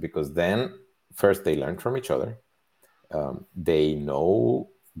happens because then first they learn from each other. They know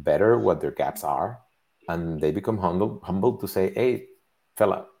better what their gaps are, and they become humble to say, "Hey,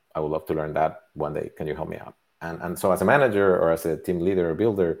 fella, I would love to learn that one day. Can you help me out?" And so, as a manager or as a team leader or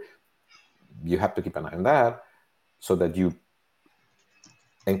builder, you have to keep an eye on that so that you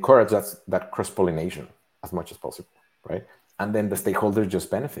encourage that cross pollination as much as possible, right? And then the stakeholders just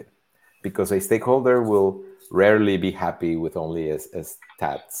benefit because a stakeholder will rarely be happy with only a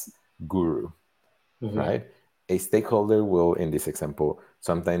stats guru, Mm-hmm. right? A stakeholder will, in this example,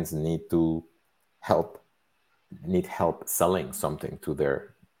 sometimes need help selling something to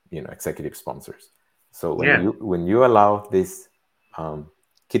their executive sponsors. So when you allow this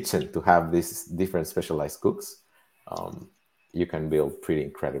kitchen to have these different specialized cooks, you can build pretty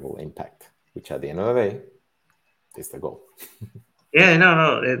incredible impact, which at the end of the day is the goal. Yeah,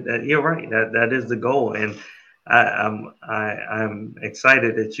 no, you're right. That is the goal, and I'm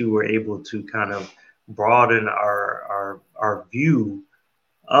excited that you were able to kind of broaden our view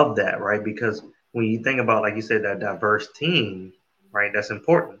of that, right? Because when you think about, like you said, that diverse team, right, that's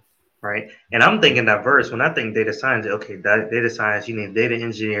important, right? And I'm thinking diverse when I think data science. Okay, data science, you need data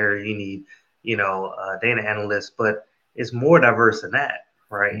engineer, you need, data analyst, but it's more diverse than that,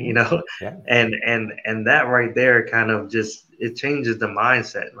 right? You know, Yeah. and that right there kind of just it changes the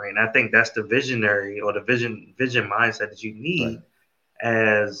mindset, right? And I think that's the visionary or the vision mindset that you Right. need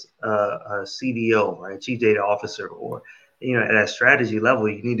as a CDO, right, chief data officer, or at that strategy level,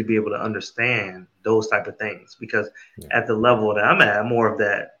 you need to be able to understand those type of things because Yeah. at the level that I'm at, I'm more of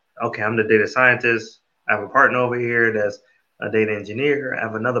that. Okay, I'm the data scientist. I have a partner over here that's a data engineer. I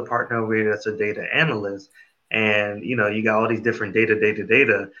have another partner over here that's a data analyst, and you got all these different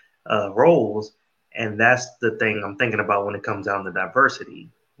data roles, and that's the thing I'm thinking about when it comes down to diversity,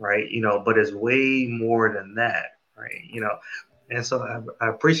 right? But it's way more than that, right? And so I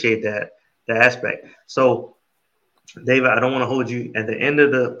appreciate that aspect. So, David, I don't want to hold you. At the end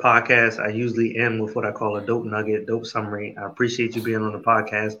of the podcast, I usually end with what I call a dope nugget, dope summary. I appreciate you being on the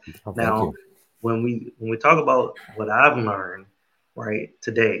podcast. Oh, thank Now, you. when we talk about what I've learned, right,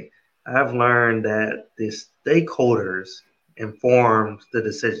 today, I've learned that the stakeholders informs the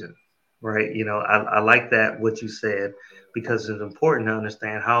decision, right? I like that what you said because it's important to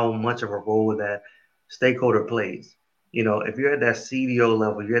understand how much of a role that stakeholder plays. If you're at that CDO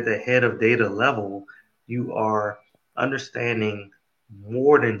level, you're at the head of data level, you are understanding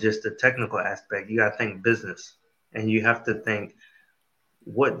more than just the technical aspect. You got to think business, and you have to think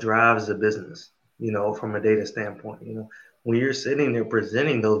what drives the business, from a data standpoint. When you're sitting there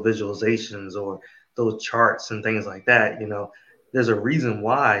presenting those visualizations or those charts and things like that, there's a reason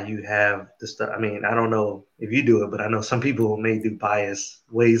why you have the stuff. I mean, I don't know if you do it, but I know some people may do bias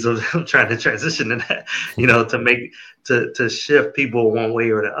ways of trying to transition to that, to make to shift people one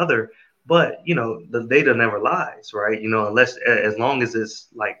way or the other. But the data never lies, right? Unless as long as it's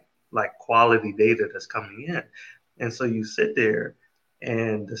like quality data that's coming in. And so you sit there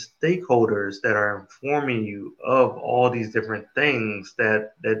and the stakeholders that are informing you of all these different things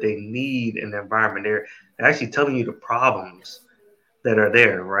that they need in the environment. They're actually telling you the problems that are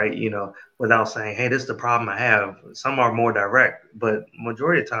there, right? Without saying, "Hey, this is the problem I have." Some are more direct, but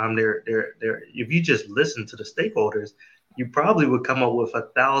majority of the time, they're. If you just listen to the stakeholders, you probably would come up with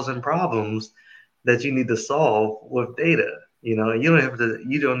 1,000 problems that you need to solve with data. You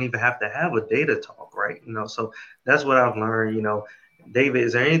don't even have to have a data talk, right? So that's what I've learned. David,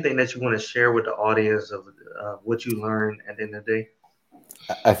 is there anything that you want to share with the audience of what you learned at the end of the day?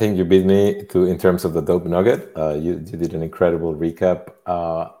 I think you beat me to in terms of the dope nugget. You did an incredible recap.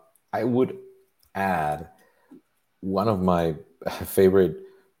 I would add one of my favorite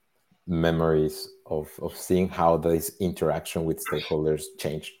memories of seeing how this interaction with stakeholders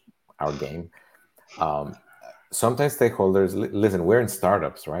changed our game. Sometimes stakeholders listen. We're in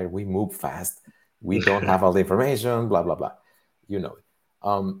startups, right? We move fast. We don't have all the information. Blah blah blah. You know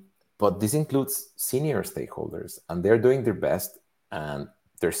it. But this includes senior stakeholders, and they're doing their best. And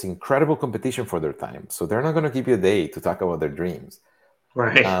there's incredible competition for their time, so they're not going to give you a day to talk about their dreams.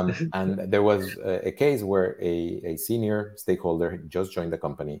 Right. And there was a case where a senior stakeholder just joined the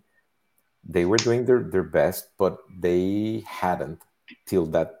company. They were doing their best, but they hadn't till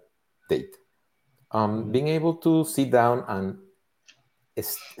that date. Being able to sit down and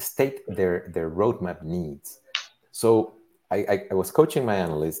state their roadmap needs. So I was coaching my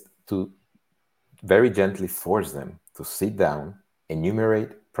analyst to very gently force them to sit down,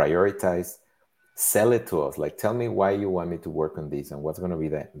 enumerate, prioritize, sell it to us. Like, tell me why you want me to work on this and what's going to be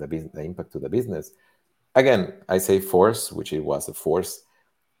the impact to the business. Again, I say force, which it was a force,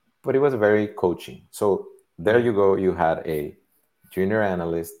 but it was very coaching. So there you go. You had a junior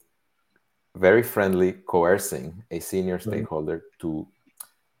analyst, very friendly, coercing a senior stakeholder to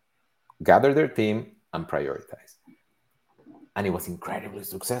gather their team and prioritize. And it was incredibly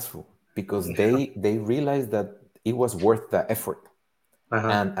successful because they realized that it was worth the effort.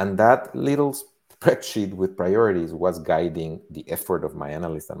 And that little spreadsheet with priorities was guiding the effort of my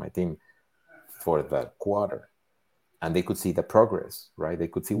analyst and my team for the quarter. And they could see the progress, right? They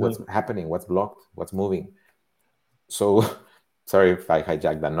could see what's happening, what's blocked, what's moving. So sorry if I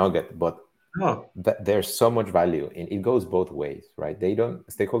hijacked the nugget, but there's so much value, and it goes both ways, right?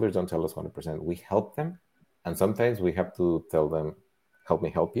 Stakeholders don't tell us 100%. We help them, and sometimes we have to tell them, "Help me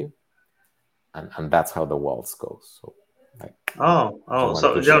help you," and that's how the waltz goes. So,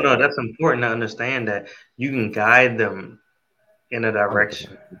 So that's important to understand that you can guide them in a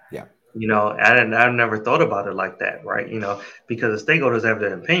direction. 100%. Yeah. I've never thought about it like that, right? Because the stakeholders have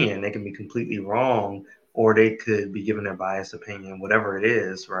their opinion, they can be completely wrong, or they could be giving their biased opinion, whatever it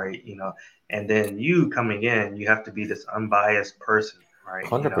is, right? And then you coming in, you have to be this unbiased person, right?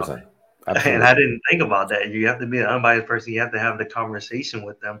 100%. And I didn't think about that. You have to be an unbiased person. You have to have the conversation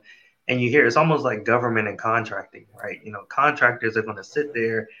with them. And you hear it's almost like government and contracting, right? Contractors are going to sit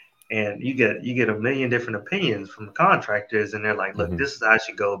there and you get a million different opinions from contractors, and they're like, look, Mhm. this is how I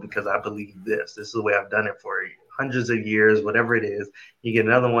should go because I believe this. This is the way I've done it for hundreds of years, whatever it is. You get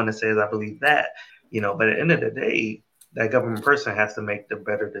another one that says, I believe that, but at the end of the day, that government person has to make the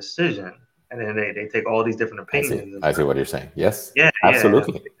better decision. And then they take all these different I see. opinions and I see what you're saying. Yes, yeah, yeah, have to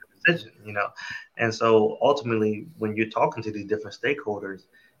absolutely. make a decision. And so ultimately, when you're talking to these different stakeholders,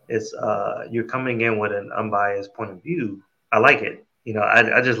 it's you're coming in with an unbiased point of view. I like it.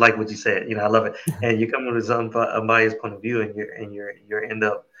 I just like what you said. I love it. And you come with an unbiased point of view, and you're end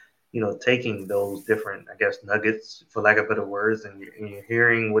up, taking those different, I guess, nuggets, for lack of better words, and you're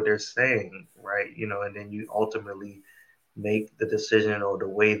hearing what they're saying, right? And then you ultimately make the decision or the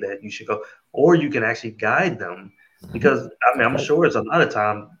way that you should go, or you can actually guide them Mhm. because I mean That's I'm right. sure it's a lot of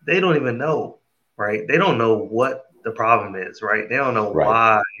time they don't even know, right? They don't know what the problem is, right? They don't know Right.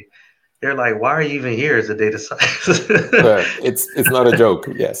 why. They're like, why are you even here as a data scientist? It's not a joke.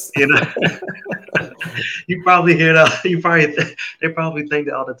 Yes. you know, you probably hear that. They probably think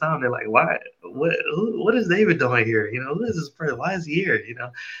that all the time. They're like, why? What is David doing here? Who is this person? Why is he here?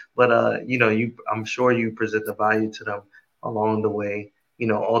 But I'm sure you present the value to them along the way.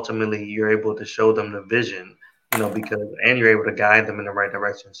 Ultimately, you're able to show them the vision. Because and you're able to guide them in the right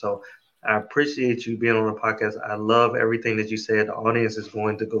direction. So I appreciate you being on the podcast. I love everything that you said. The audience is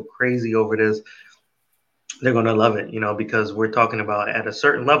going to go crazy over this. They're going to love it, because we're talking about at a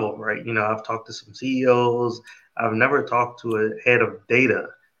certain level, right? I've talked to some CEOs. I've never talked to a head of data,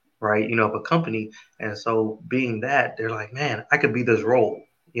 right? Of a company. And so being that, they're like, man, I could be this role.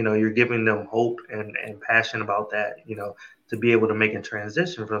 You're giving them hope and passion about that, to be able to make a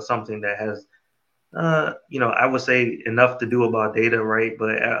transition from something that has, I would say enough to do about data, right?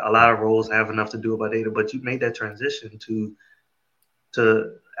 But a lot of roles have enough to do about data, but you made that transition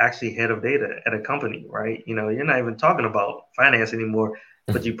to actually head of data at a company, right? You're not even talking about finance anymore,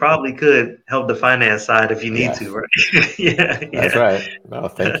 but you probably could help the finance side if you need to, Yes, right? yeah, that's yeah. right. No,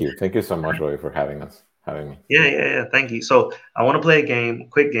 thank you. Thank you so much, Roy, for having me. Yeah, yeah, yeah. Thank you. So I want to play a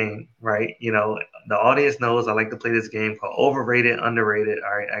quick game, right? The audience knows I like to play this game called Overrated, Underrated.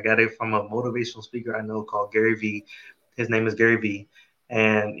 All right. I got it from a motivational speaker I know called Gary Vee. His name is Gary Vee.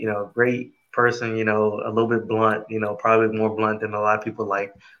 And, great person, a little bit blunt, probably more blunt than a lot of people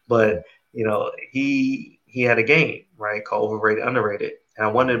like. But, he had a game, right, called Overrated, Underrated. And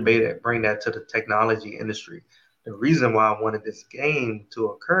I wanted to bring that to the technology industry. The reason why I wanted this game to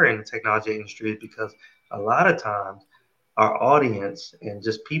occur in the technology industry is because a lot of times our audience and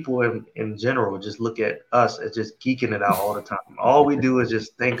just people in general just look at us as just geeking it out all the time. All we do is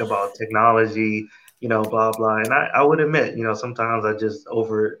just think about technology, blah blah. And I would admit, sometimes I just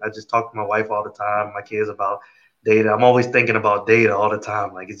talk to my wife all the time, my kids about data. I'm always thinking about data all the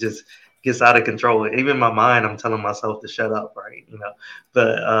time. Like it just gets out of control. Even in my mind, I'm telling myself to shut up, right?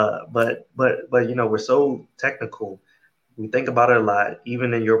 But we're so technical. We think about it a lot,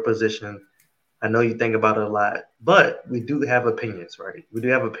 even in your position. I know you think about it a lot, but we do have opinions, right? We do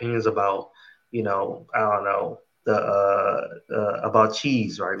have opinions about, I don't know, the about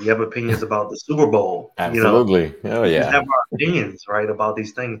cheese, right? We have opinions about the Super Bowl. Absolutely. Oh We just have yeah. our opinions, right, about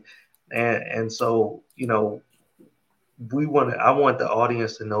these things, and so I want the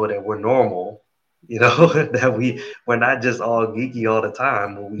audience to know that we're normal, that we're not just all geeky all the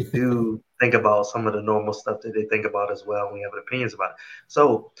time, but we do think about some of the normal stuff that they think about as well. And we have opinions about it.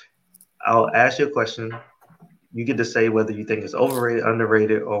 So I'll ask you a question. You get to say whether you think it's overrated,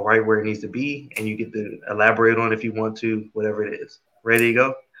 underrated, or right where it needs to be, and you get to elaborate on it if you want to, whatever it is. Ready to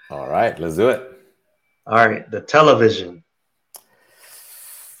go? All right, let's do it. All right. The television.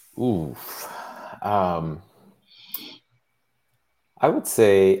 Ooh. Um, I would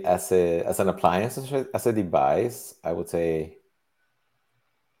say as an appliance, as a device, I would say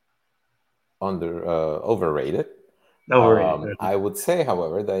overrated. Overrated. I would say,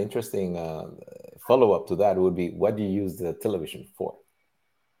 however, the interesting follow up to that would be, what do you use the television for?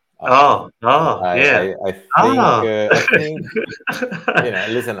 Oh, oh, yeah. Oh. I think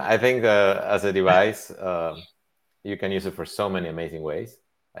listen, I think as a device, you can use it for so many amazing ways.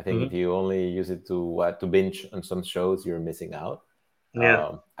 I think if Mhm. you only use it to binge on some shows, you're missing out.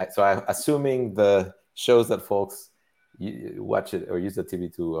 Yeah. Assuming the shows that folks watch it or use the TV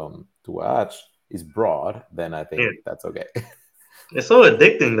to watch is broad, then I Yeah. think that's okay. It's so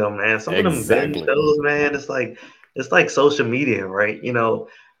addicting though, man. Some of them binge Exactly. shows, man, it's like social media, right?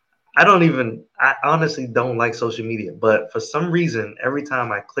 I honestly don't like social media, but for some reason, every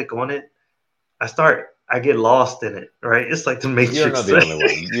time I click on it, I get lost in it, right? It's like the You're not Matrix. the only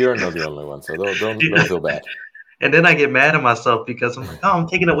one. You're not the only one. So don't feel bad. And then I get mad at myself because I'm like, oh, I'm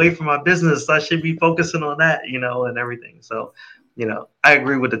taking away from my business. I should be focusing on that, and everything. So, I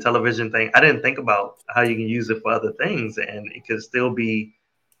agree with the television thing. I didn't think about how you can use it for other things, and it could still be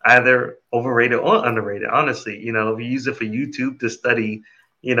either overrated or underrated. Honestly, if you use it for YouTube to study,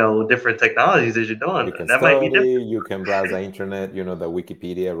 different technologies as you're doing, You can that might be study, different. you can browse the internet, the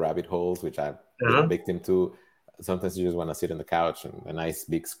Wikipedia rabbit holes, which I've been a Uh-huh. victim to. Sometimes you just want to sit on the couch and a nice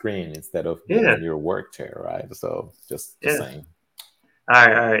big screen instead of being Yeah, in your work chair, right? So just yeah. saying. All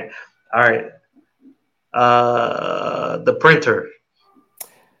right, all right, all right. The printer.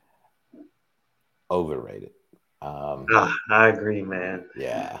 Overrated. I agree, man.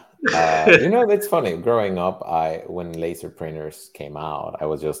 Yeah. It's funny. Growing up, when laser printers came out, I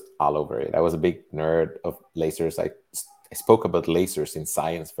was just all over it. I was a big nerd of lasers. I spoke about lasers in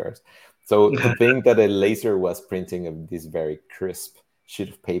science first. So to think that a laser was printing this very crisp sheet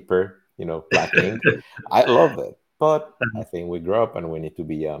of paper, black ink, I loved it. But I think we grow up and we need to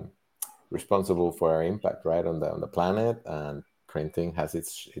be responsible for our impact, right, on the planet, and printing has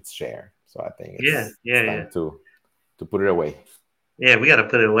its share. So I think Yeah, it's yeah, yeah. time to put it away. Yeah, we got to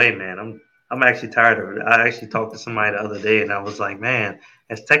put it away, man. I'm actually tired of it. I actually talked to somebody the other day, and I was like, man,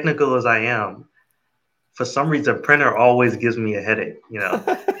 as technical as I am, for some reason, printer always gives me a headache.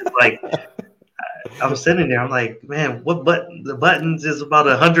 It's like I'm sitting there, I'm like, man, what button? The buttons is about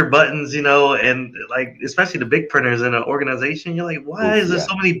 100 buttons, and like especially the big printers in an organization, you're like, why Oof, is there yeah.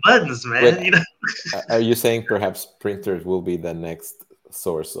 so many buttons, Wait, man? are you saying perhaps printers will be the next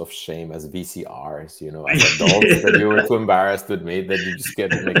source of shame as VCRs, as adults that you were too embarrassed to admit that you just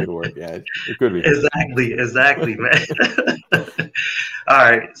can't make it work? Yeah, it could be. Exactly, man. All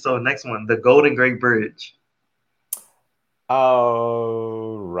right, so next one, the Golden Gate Bridge.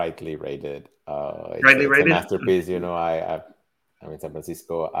 Oh, rightly rated. Rightly It's a rated? masterpiece. I'm in San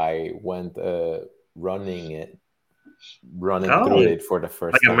Francisco. I went running through Oh, it for the like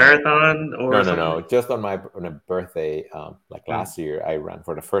first a time. marathon No, or no, something? no. Just on a birthday, like Mm-hmm. last year, I ran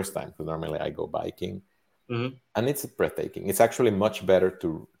for the first time because normally I go biking, Mm-hmm. and it's breathtaking. It's actually much better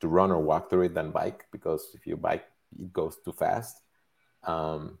to run or walk through it than bike, because if you bike, it goes too fast.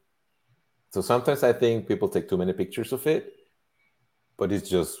 Um, so sometimes I think people take too many pictures of it, but it's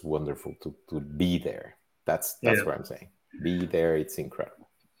just wonderful to be there. That's Yeah. what I'm saying. Be there. It's incredible.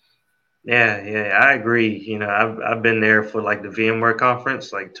 Yeah, I agree. I've been there for like the VMware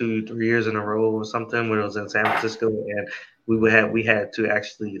conference, like 2, 3 years in a row or something when it was in San Francisco, and we had to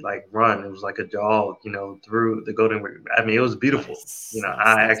actually like run. It was like a jog, through the Golden Gate. I mean, it was beautiful. Nice, nice,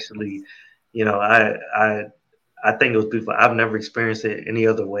 I nice, actually, nice. I think it was beautiful. I've never experienced it any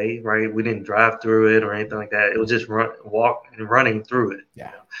other way, right? We didn't drive through it or anything like that. It was just walk and running through it.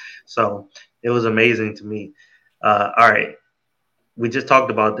 Yeah, So it was amazing to me. All right, we just talked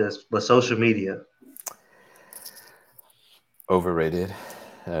about this, but social media. overrated.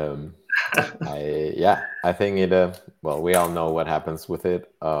 Um, I think it. Well, we all know what happens with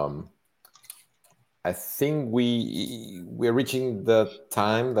it. I think we're reaching the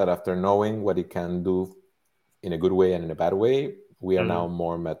time that after knowing what it can do in a good way and in a bad way, we are Mhm. now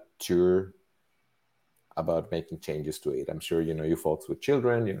more mature about making changes to it. I'm sure you folks with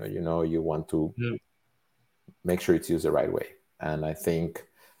children, you want to Mhm. make sure it's used the right way. And I think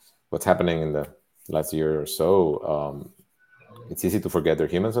what's happening in the last year or so, it's easy to forget there are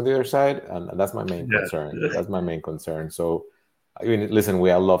humans on the other side, and that's my main concern. Yeah. That's my main concern. So, I mean, listen, we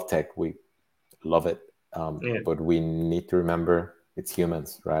all love tech. We love it, Yeah. but we need to remember it's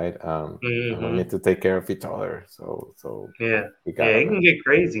humans, right? And we Hmm. need to take care of each other. So Yeah. we Yeah. gotta, It can man. get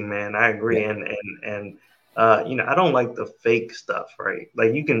crazy, man. I agree. Yeah, And I don't like the fake stuff, right?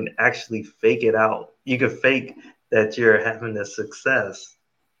 Like you can actually fake it out. You can fake that you're having a success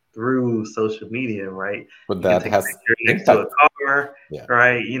through social media, right? but You can that take a has picture next to a impact. car, Yeah,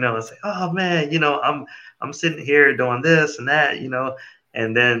 right? And say, oh man, I'm sitting here doing this and that,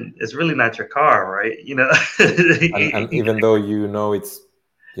 and then it's really not your car, right? and even though it's,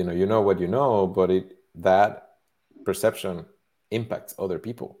 what but that perception impacts other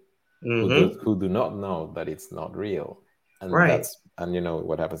people Hmm. who do not know that it's not real, and Right.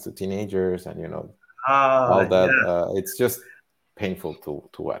 what happens to teenagers, and all Ah, that. yeah. It's just painful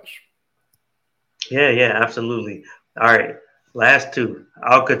to watch. Yeah, absolutely. All right, last two.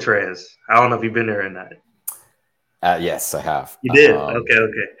 Alcatraz. I don't know if you've been there or not. Yes, I have. You did.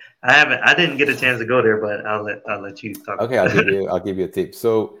 Okay. I haven't. I didn't get a chance to go there, but I'll let you talk Okay, about it. I'll give you a tip.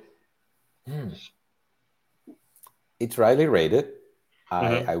 So, it's rightly rated.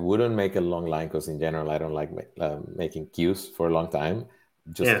 I, Hmm. I wouldn't make a long line because in general I don't like making queues for a long time.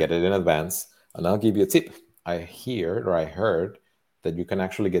 Just Yeah. get it in advance, and I'll give you a tip. I heard that you can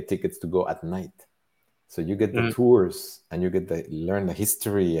actually get tickets to go at night. So you get the Mm. tours and you get the learn the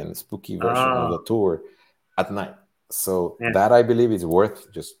history and spooky version of Oh, the tour at night. So Yeah. that, I believe, is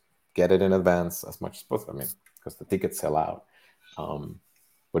worth just get it in advance as much as possible. I mean, because the tickets sell out.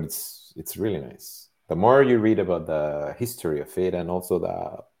 But it's really nice. The more you read about the history of it and also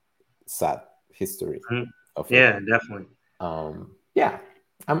the sad history Mhm. of it, Yeah, definitely. yeah,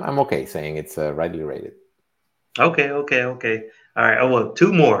 I'm okay saying it's rightly rated. Okay. All right. Oh well,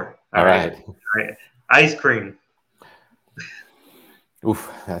 two more. All right. All right. Ice cream.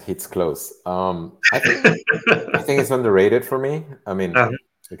 Oof, that hits close. I think it's underrated for me. I mean, Uh,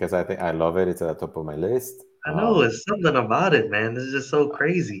 because I think I love it. It's at the top of my list. I know it's something about it, man. It's just so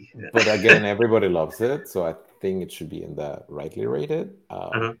crazy. But again, everybody loves it, so I think it should be in the rightly rated.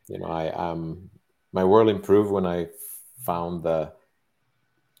 Uh-huh. My world improved when I found the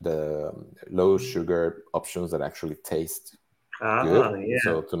low sugar options that actually taste good. Yeah.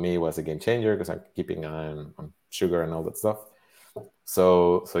 So to me, it was a game changer because I'm keeping an eye on sugar and all that stuff.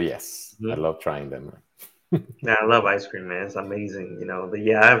 So yes, I Mhm. love trying them. Yeah, I love ice cream, man. It's amazing, But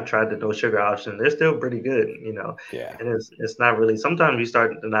yeah, I have tried the no sugar option. They're still pretty good. Yeah. And it's not really. Sometimes you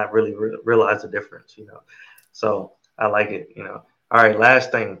start to not really realize the difference. So I like it. All right,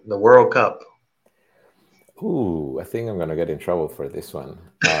 last thing, the World Cup. Ooh, I think I'm gonna get in trouble for this one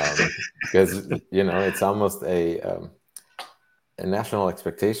because it's almost a national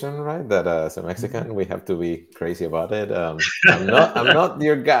expectation, right? That as a Mexican, we have to be crazy about it. I'm not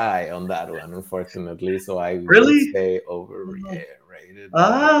your guy on that one, unfortunately. So I will Really? say overrated.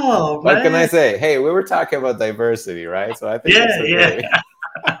 Oh What can I man. say? Hey, we were talking about diversity, right? So I think it's Yeah. okay.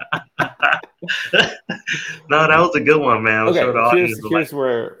 No, that was a good one, man. I'm sure the Okay, audience will like. here's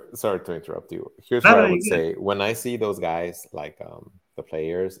where. Sorry to interrupt you. Here's No, where I no, would you good. say when I see those guys like the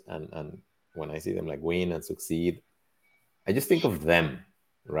players and when I see them like win and succeed, I just think of them,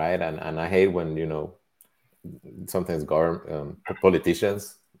 right? And I hate when sometimes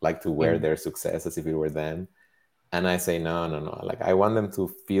politicians like to wear Mhm. their success as if it were them, and I say no, no, no. Like I want them to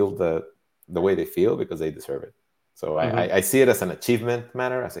feel the way they feel because they deserve it. So Mhm. I see it as an achievement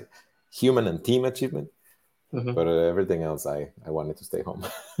matter, as a human and team achievement. Mhm. But everything else, I wanted to stay home.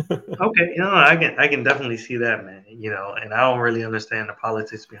 Okay, I can definitely see that, man. And I don't really understand the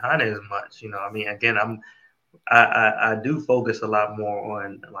politics behind it as much. I mean, again, I do focus a lot more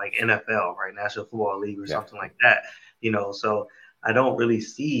on like NFL, right, National Football League or Yeah, something like that. So I don't really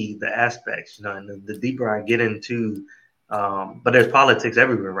see the aspects. And the deeper I get into, but there's politics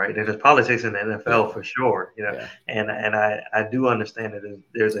everywhere, right? There's politics in the NFL yeah, for sure. yeah. And I do understand that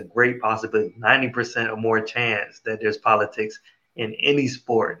there's a great possibility, 90% or more chance that there's politics in any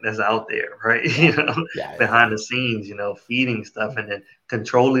sport that's out there, right? Yeah, yeah, yeah, Behind the scenes, feeding stuff and then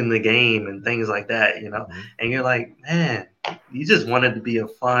controlling the game and things like that. Mhm. And you're like, man, you just wanted to be a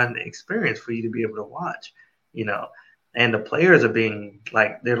fun experience for you to be able to watch, you know. And the players are being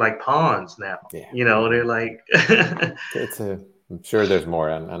like they're like pawns now, Yeah. They're like, I'm sure there's more,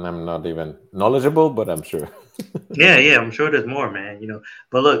 and I'm not even knowledgeable, but I'm sure. yeah, I'm sure there's more, man.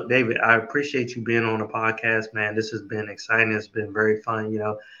 But look, David, I appreciate you being on the podcast, man. This has been exciting. It's been very fun.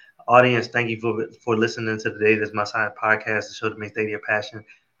 Audience, thank you for listening to the Data is My Science podcast, the show that makes data your passion.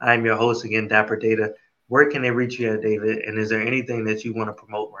 I am your host again, Dapper Data. Where can they reach you at, David? And is there anything that you want to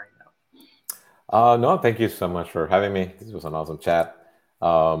promote right now? No, thank you so much for having me. This was an awesome chat.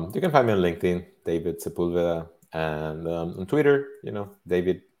 You can find me on LinkedIn, David Sepulveda, and on Twitter,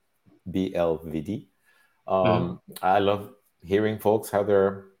 David BLVD. Mm-hmm. I love hearing folks how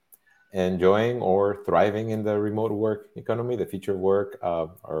they're enjoying or thriving in the remote work economy, the future work,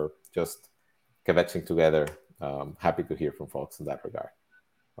 or just kvetching together. Happy to hear from folks in that regard.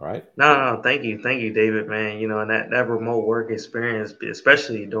 All right. No, thank you, David, man. And that remote work experience,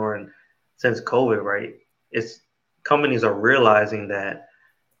 especially since COVID, right? It's companies are realizing that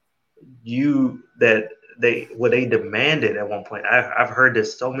that they demanded at one point. I've heard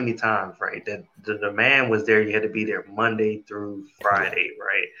this so many times, right? That the demand was there. You had to be there Monday through Yeah. Friday,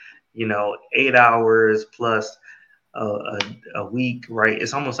 right? 8 hours plus a week, right?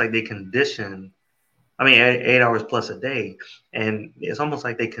 It's almost like they condition. I mean, 8 hours plus a day, and it's almost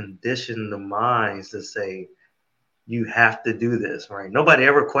like they condition the minds to say you have to do this, right? Nobody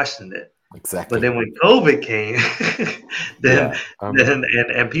ever questioned it. But Exactly. then when COVID came, then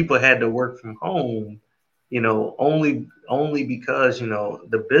Yeah. and people had to work from home, only because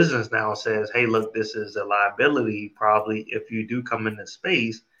the business now says, hey, look, this is a liability. Probably if you do come into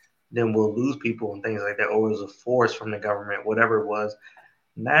space, then we'll lose people and things like that, or it was a force from the government, whatever it was.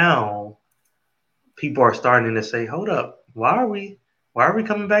 Now people are starting to say, hold up, why are we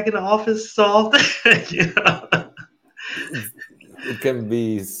coming back in the office so often? It can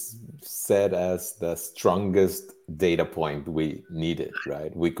be said as the strongest data point we needed,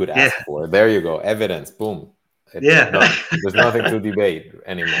 right? We could Yeah. ask for. There you go, evidence, boom. There's nothing to debate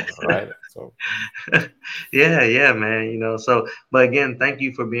anymore, right? So yeah, man. So, but again, thank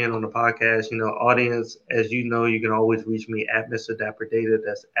you for being on the podcast. Audience, as you know, you can always reach me at Mr. Dapper Data.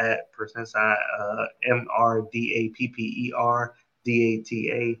 That's at %,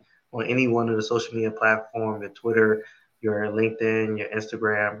 MRDAPPERDATA on any one of the social media platforms, your Twitter, your LinkedIn, your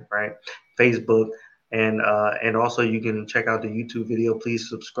Instagram, right? Facebook. And also you can check out the YouTube video. Please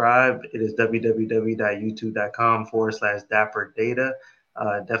subscribe. It is www.youtube.com/Dapper Data.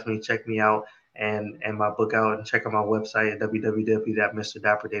 Definitely check me out and my book out, and check out my website at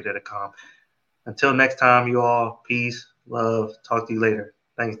www.mrdapperdata.com. Until next time, you all, peace, love. Talk to you later.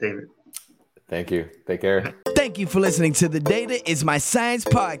 Thanks, David. Thank you. Take care. Thank you for listening to the Data is My Science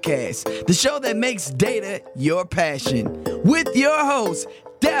podcast, the show that makes data your passion, with your host,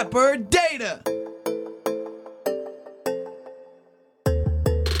 Dapper Data.